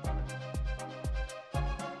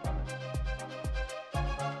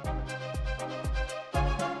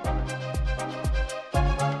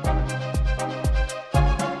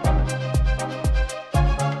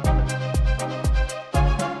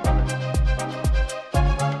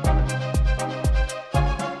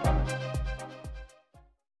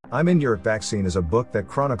 I'm in Your Vaccine is a book that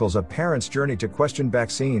chronicles a parent's journey to question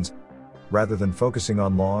vaccines. Rather than focusing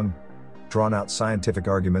on long, drawn-out scientific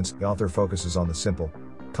arguments, the author focuses on the simple,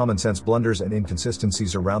 common-sense blunders and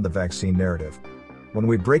inconsistencies around the vaccine narrative. When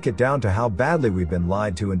we break it down to how badly we've been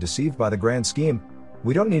lied to and deceived by the grand scheme,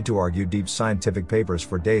 we don't need to argue deep scientific papers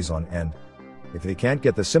for days on end. If they can't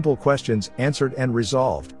get the simple questions answered and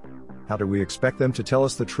resolved, how do we expect them to tell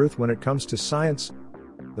us the truth when it comes to science?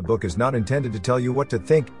 The book is not intended to tell you what to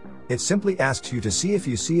think. It simply asks you to see if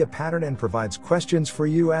you see a pattern and provides questions for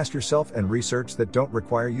you to ask yourself and research that don't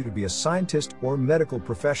require you to be a scientist or medical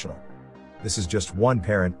professional. This is just one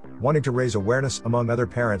parent wanting to raise awareness among other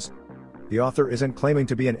parents. The author isn't claiming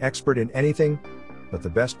to be an expert in anything, but the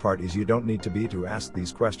best part is you don't need to be to ask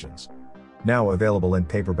these questions. Now available in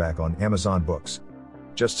paperback on Amazon Books.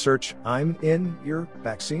 Just search I'm in Your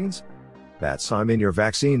Vaccines. That's I'm in Your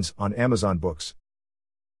Vaccines on Amazon Books.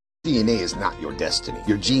 DNA is not your destiny.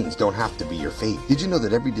 Your genes don't have to be your fate. Did you know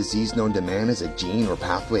that every disease known to man has a gene or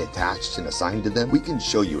pathway attached and assigned to them? We can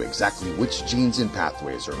show you exactly which genes and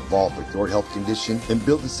pathways are involved with your health condition and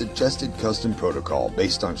build a suggested custom protocol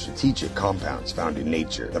based on strategic compounds found in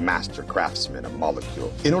nature, the master craftsman of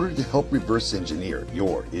molecules, in order to help reverse engineer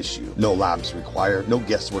your issue. No labs required, no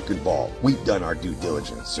guesswork involved. We've done our due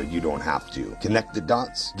diligence so you don't have to. Connect the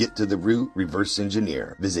dots, get to the root, reverse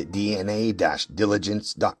engineer. Visit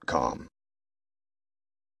dna-diligence.com.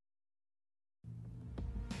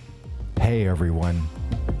 Hey everyone,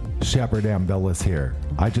 Shepard Ambellas here.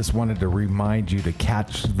 I just wanted to remind you to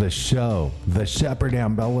catch the show, The Shepard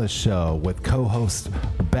Ambellas Show, with co-hosts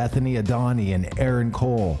Bethany Adani and Aaron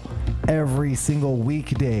Cole, every single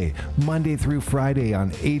weekday, Monday through Friday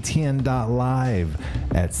on ATN.live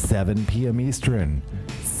at 7 p.m. Eastern,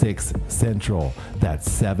 6 Central.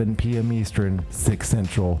 That's 7 p.m. Eastern, 6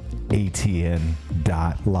 Central, ATN.live.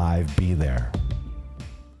 Be there.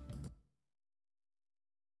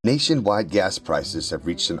 Nationwide gas prices have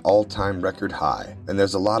reached an all-time record high, and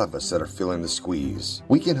there's a lot of us that are feeling the squeeze.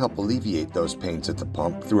 We can help alleviate those pains at the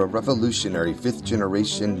pump through a revolutionary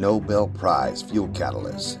 5th-generation Nobel Prize fuel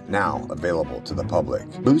catalyst, now available to the public.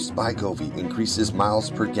 Boost by Govee increases miles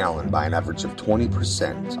per gallon by an average of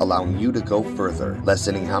 20%, allowing you to go further,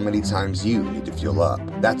 lessening how many times you need to fuel up.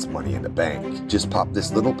 That's money in the bank. Just pop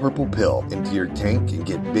this little purple pill into your tank and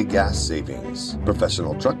get big gas savings.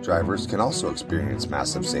 Professional truck drivers can also experience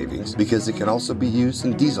massive savings because it can also be used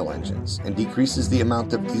in diesel engines and decreases the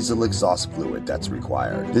amount of diesel exhaust fluid that's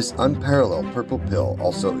required. This unparalleled purple pill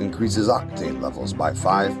also increases octane levels by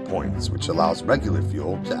 5 points, which allows regular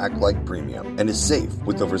fuel to act like premium and is safe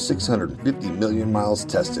with over 650 million miles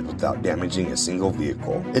tested without damaging a single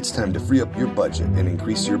vehicle. It's time to free up your budget and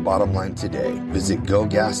increase your bottom line today. Visit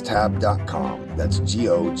GoGasTab.com. That's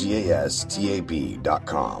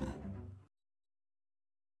GoGasTab.com.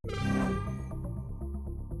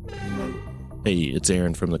 Hey, it's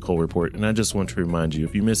Aaron from the Cole Report, and I just want to remind you,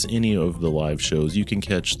 if you miss any of the live shows, you can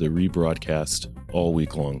catch the rebroadcast all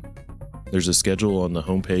week long. There's a schedule on the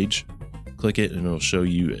homepage. Click it and it'll show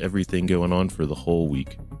you everything going on for the whole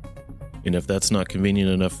week. And if that's not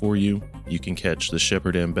convenient enough for you, you can catch the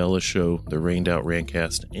Shepard Ambellas Show, the Rained Out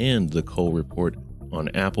Rantcast, and the Cole Report on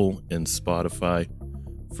Apple and Spotify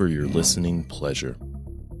for your listening pleasure.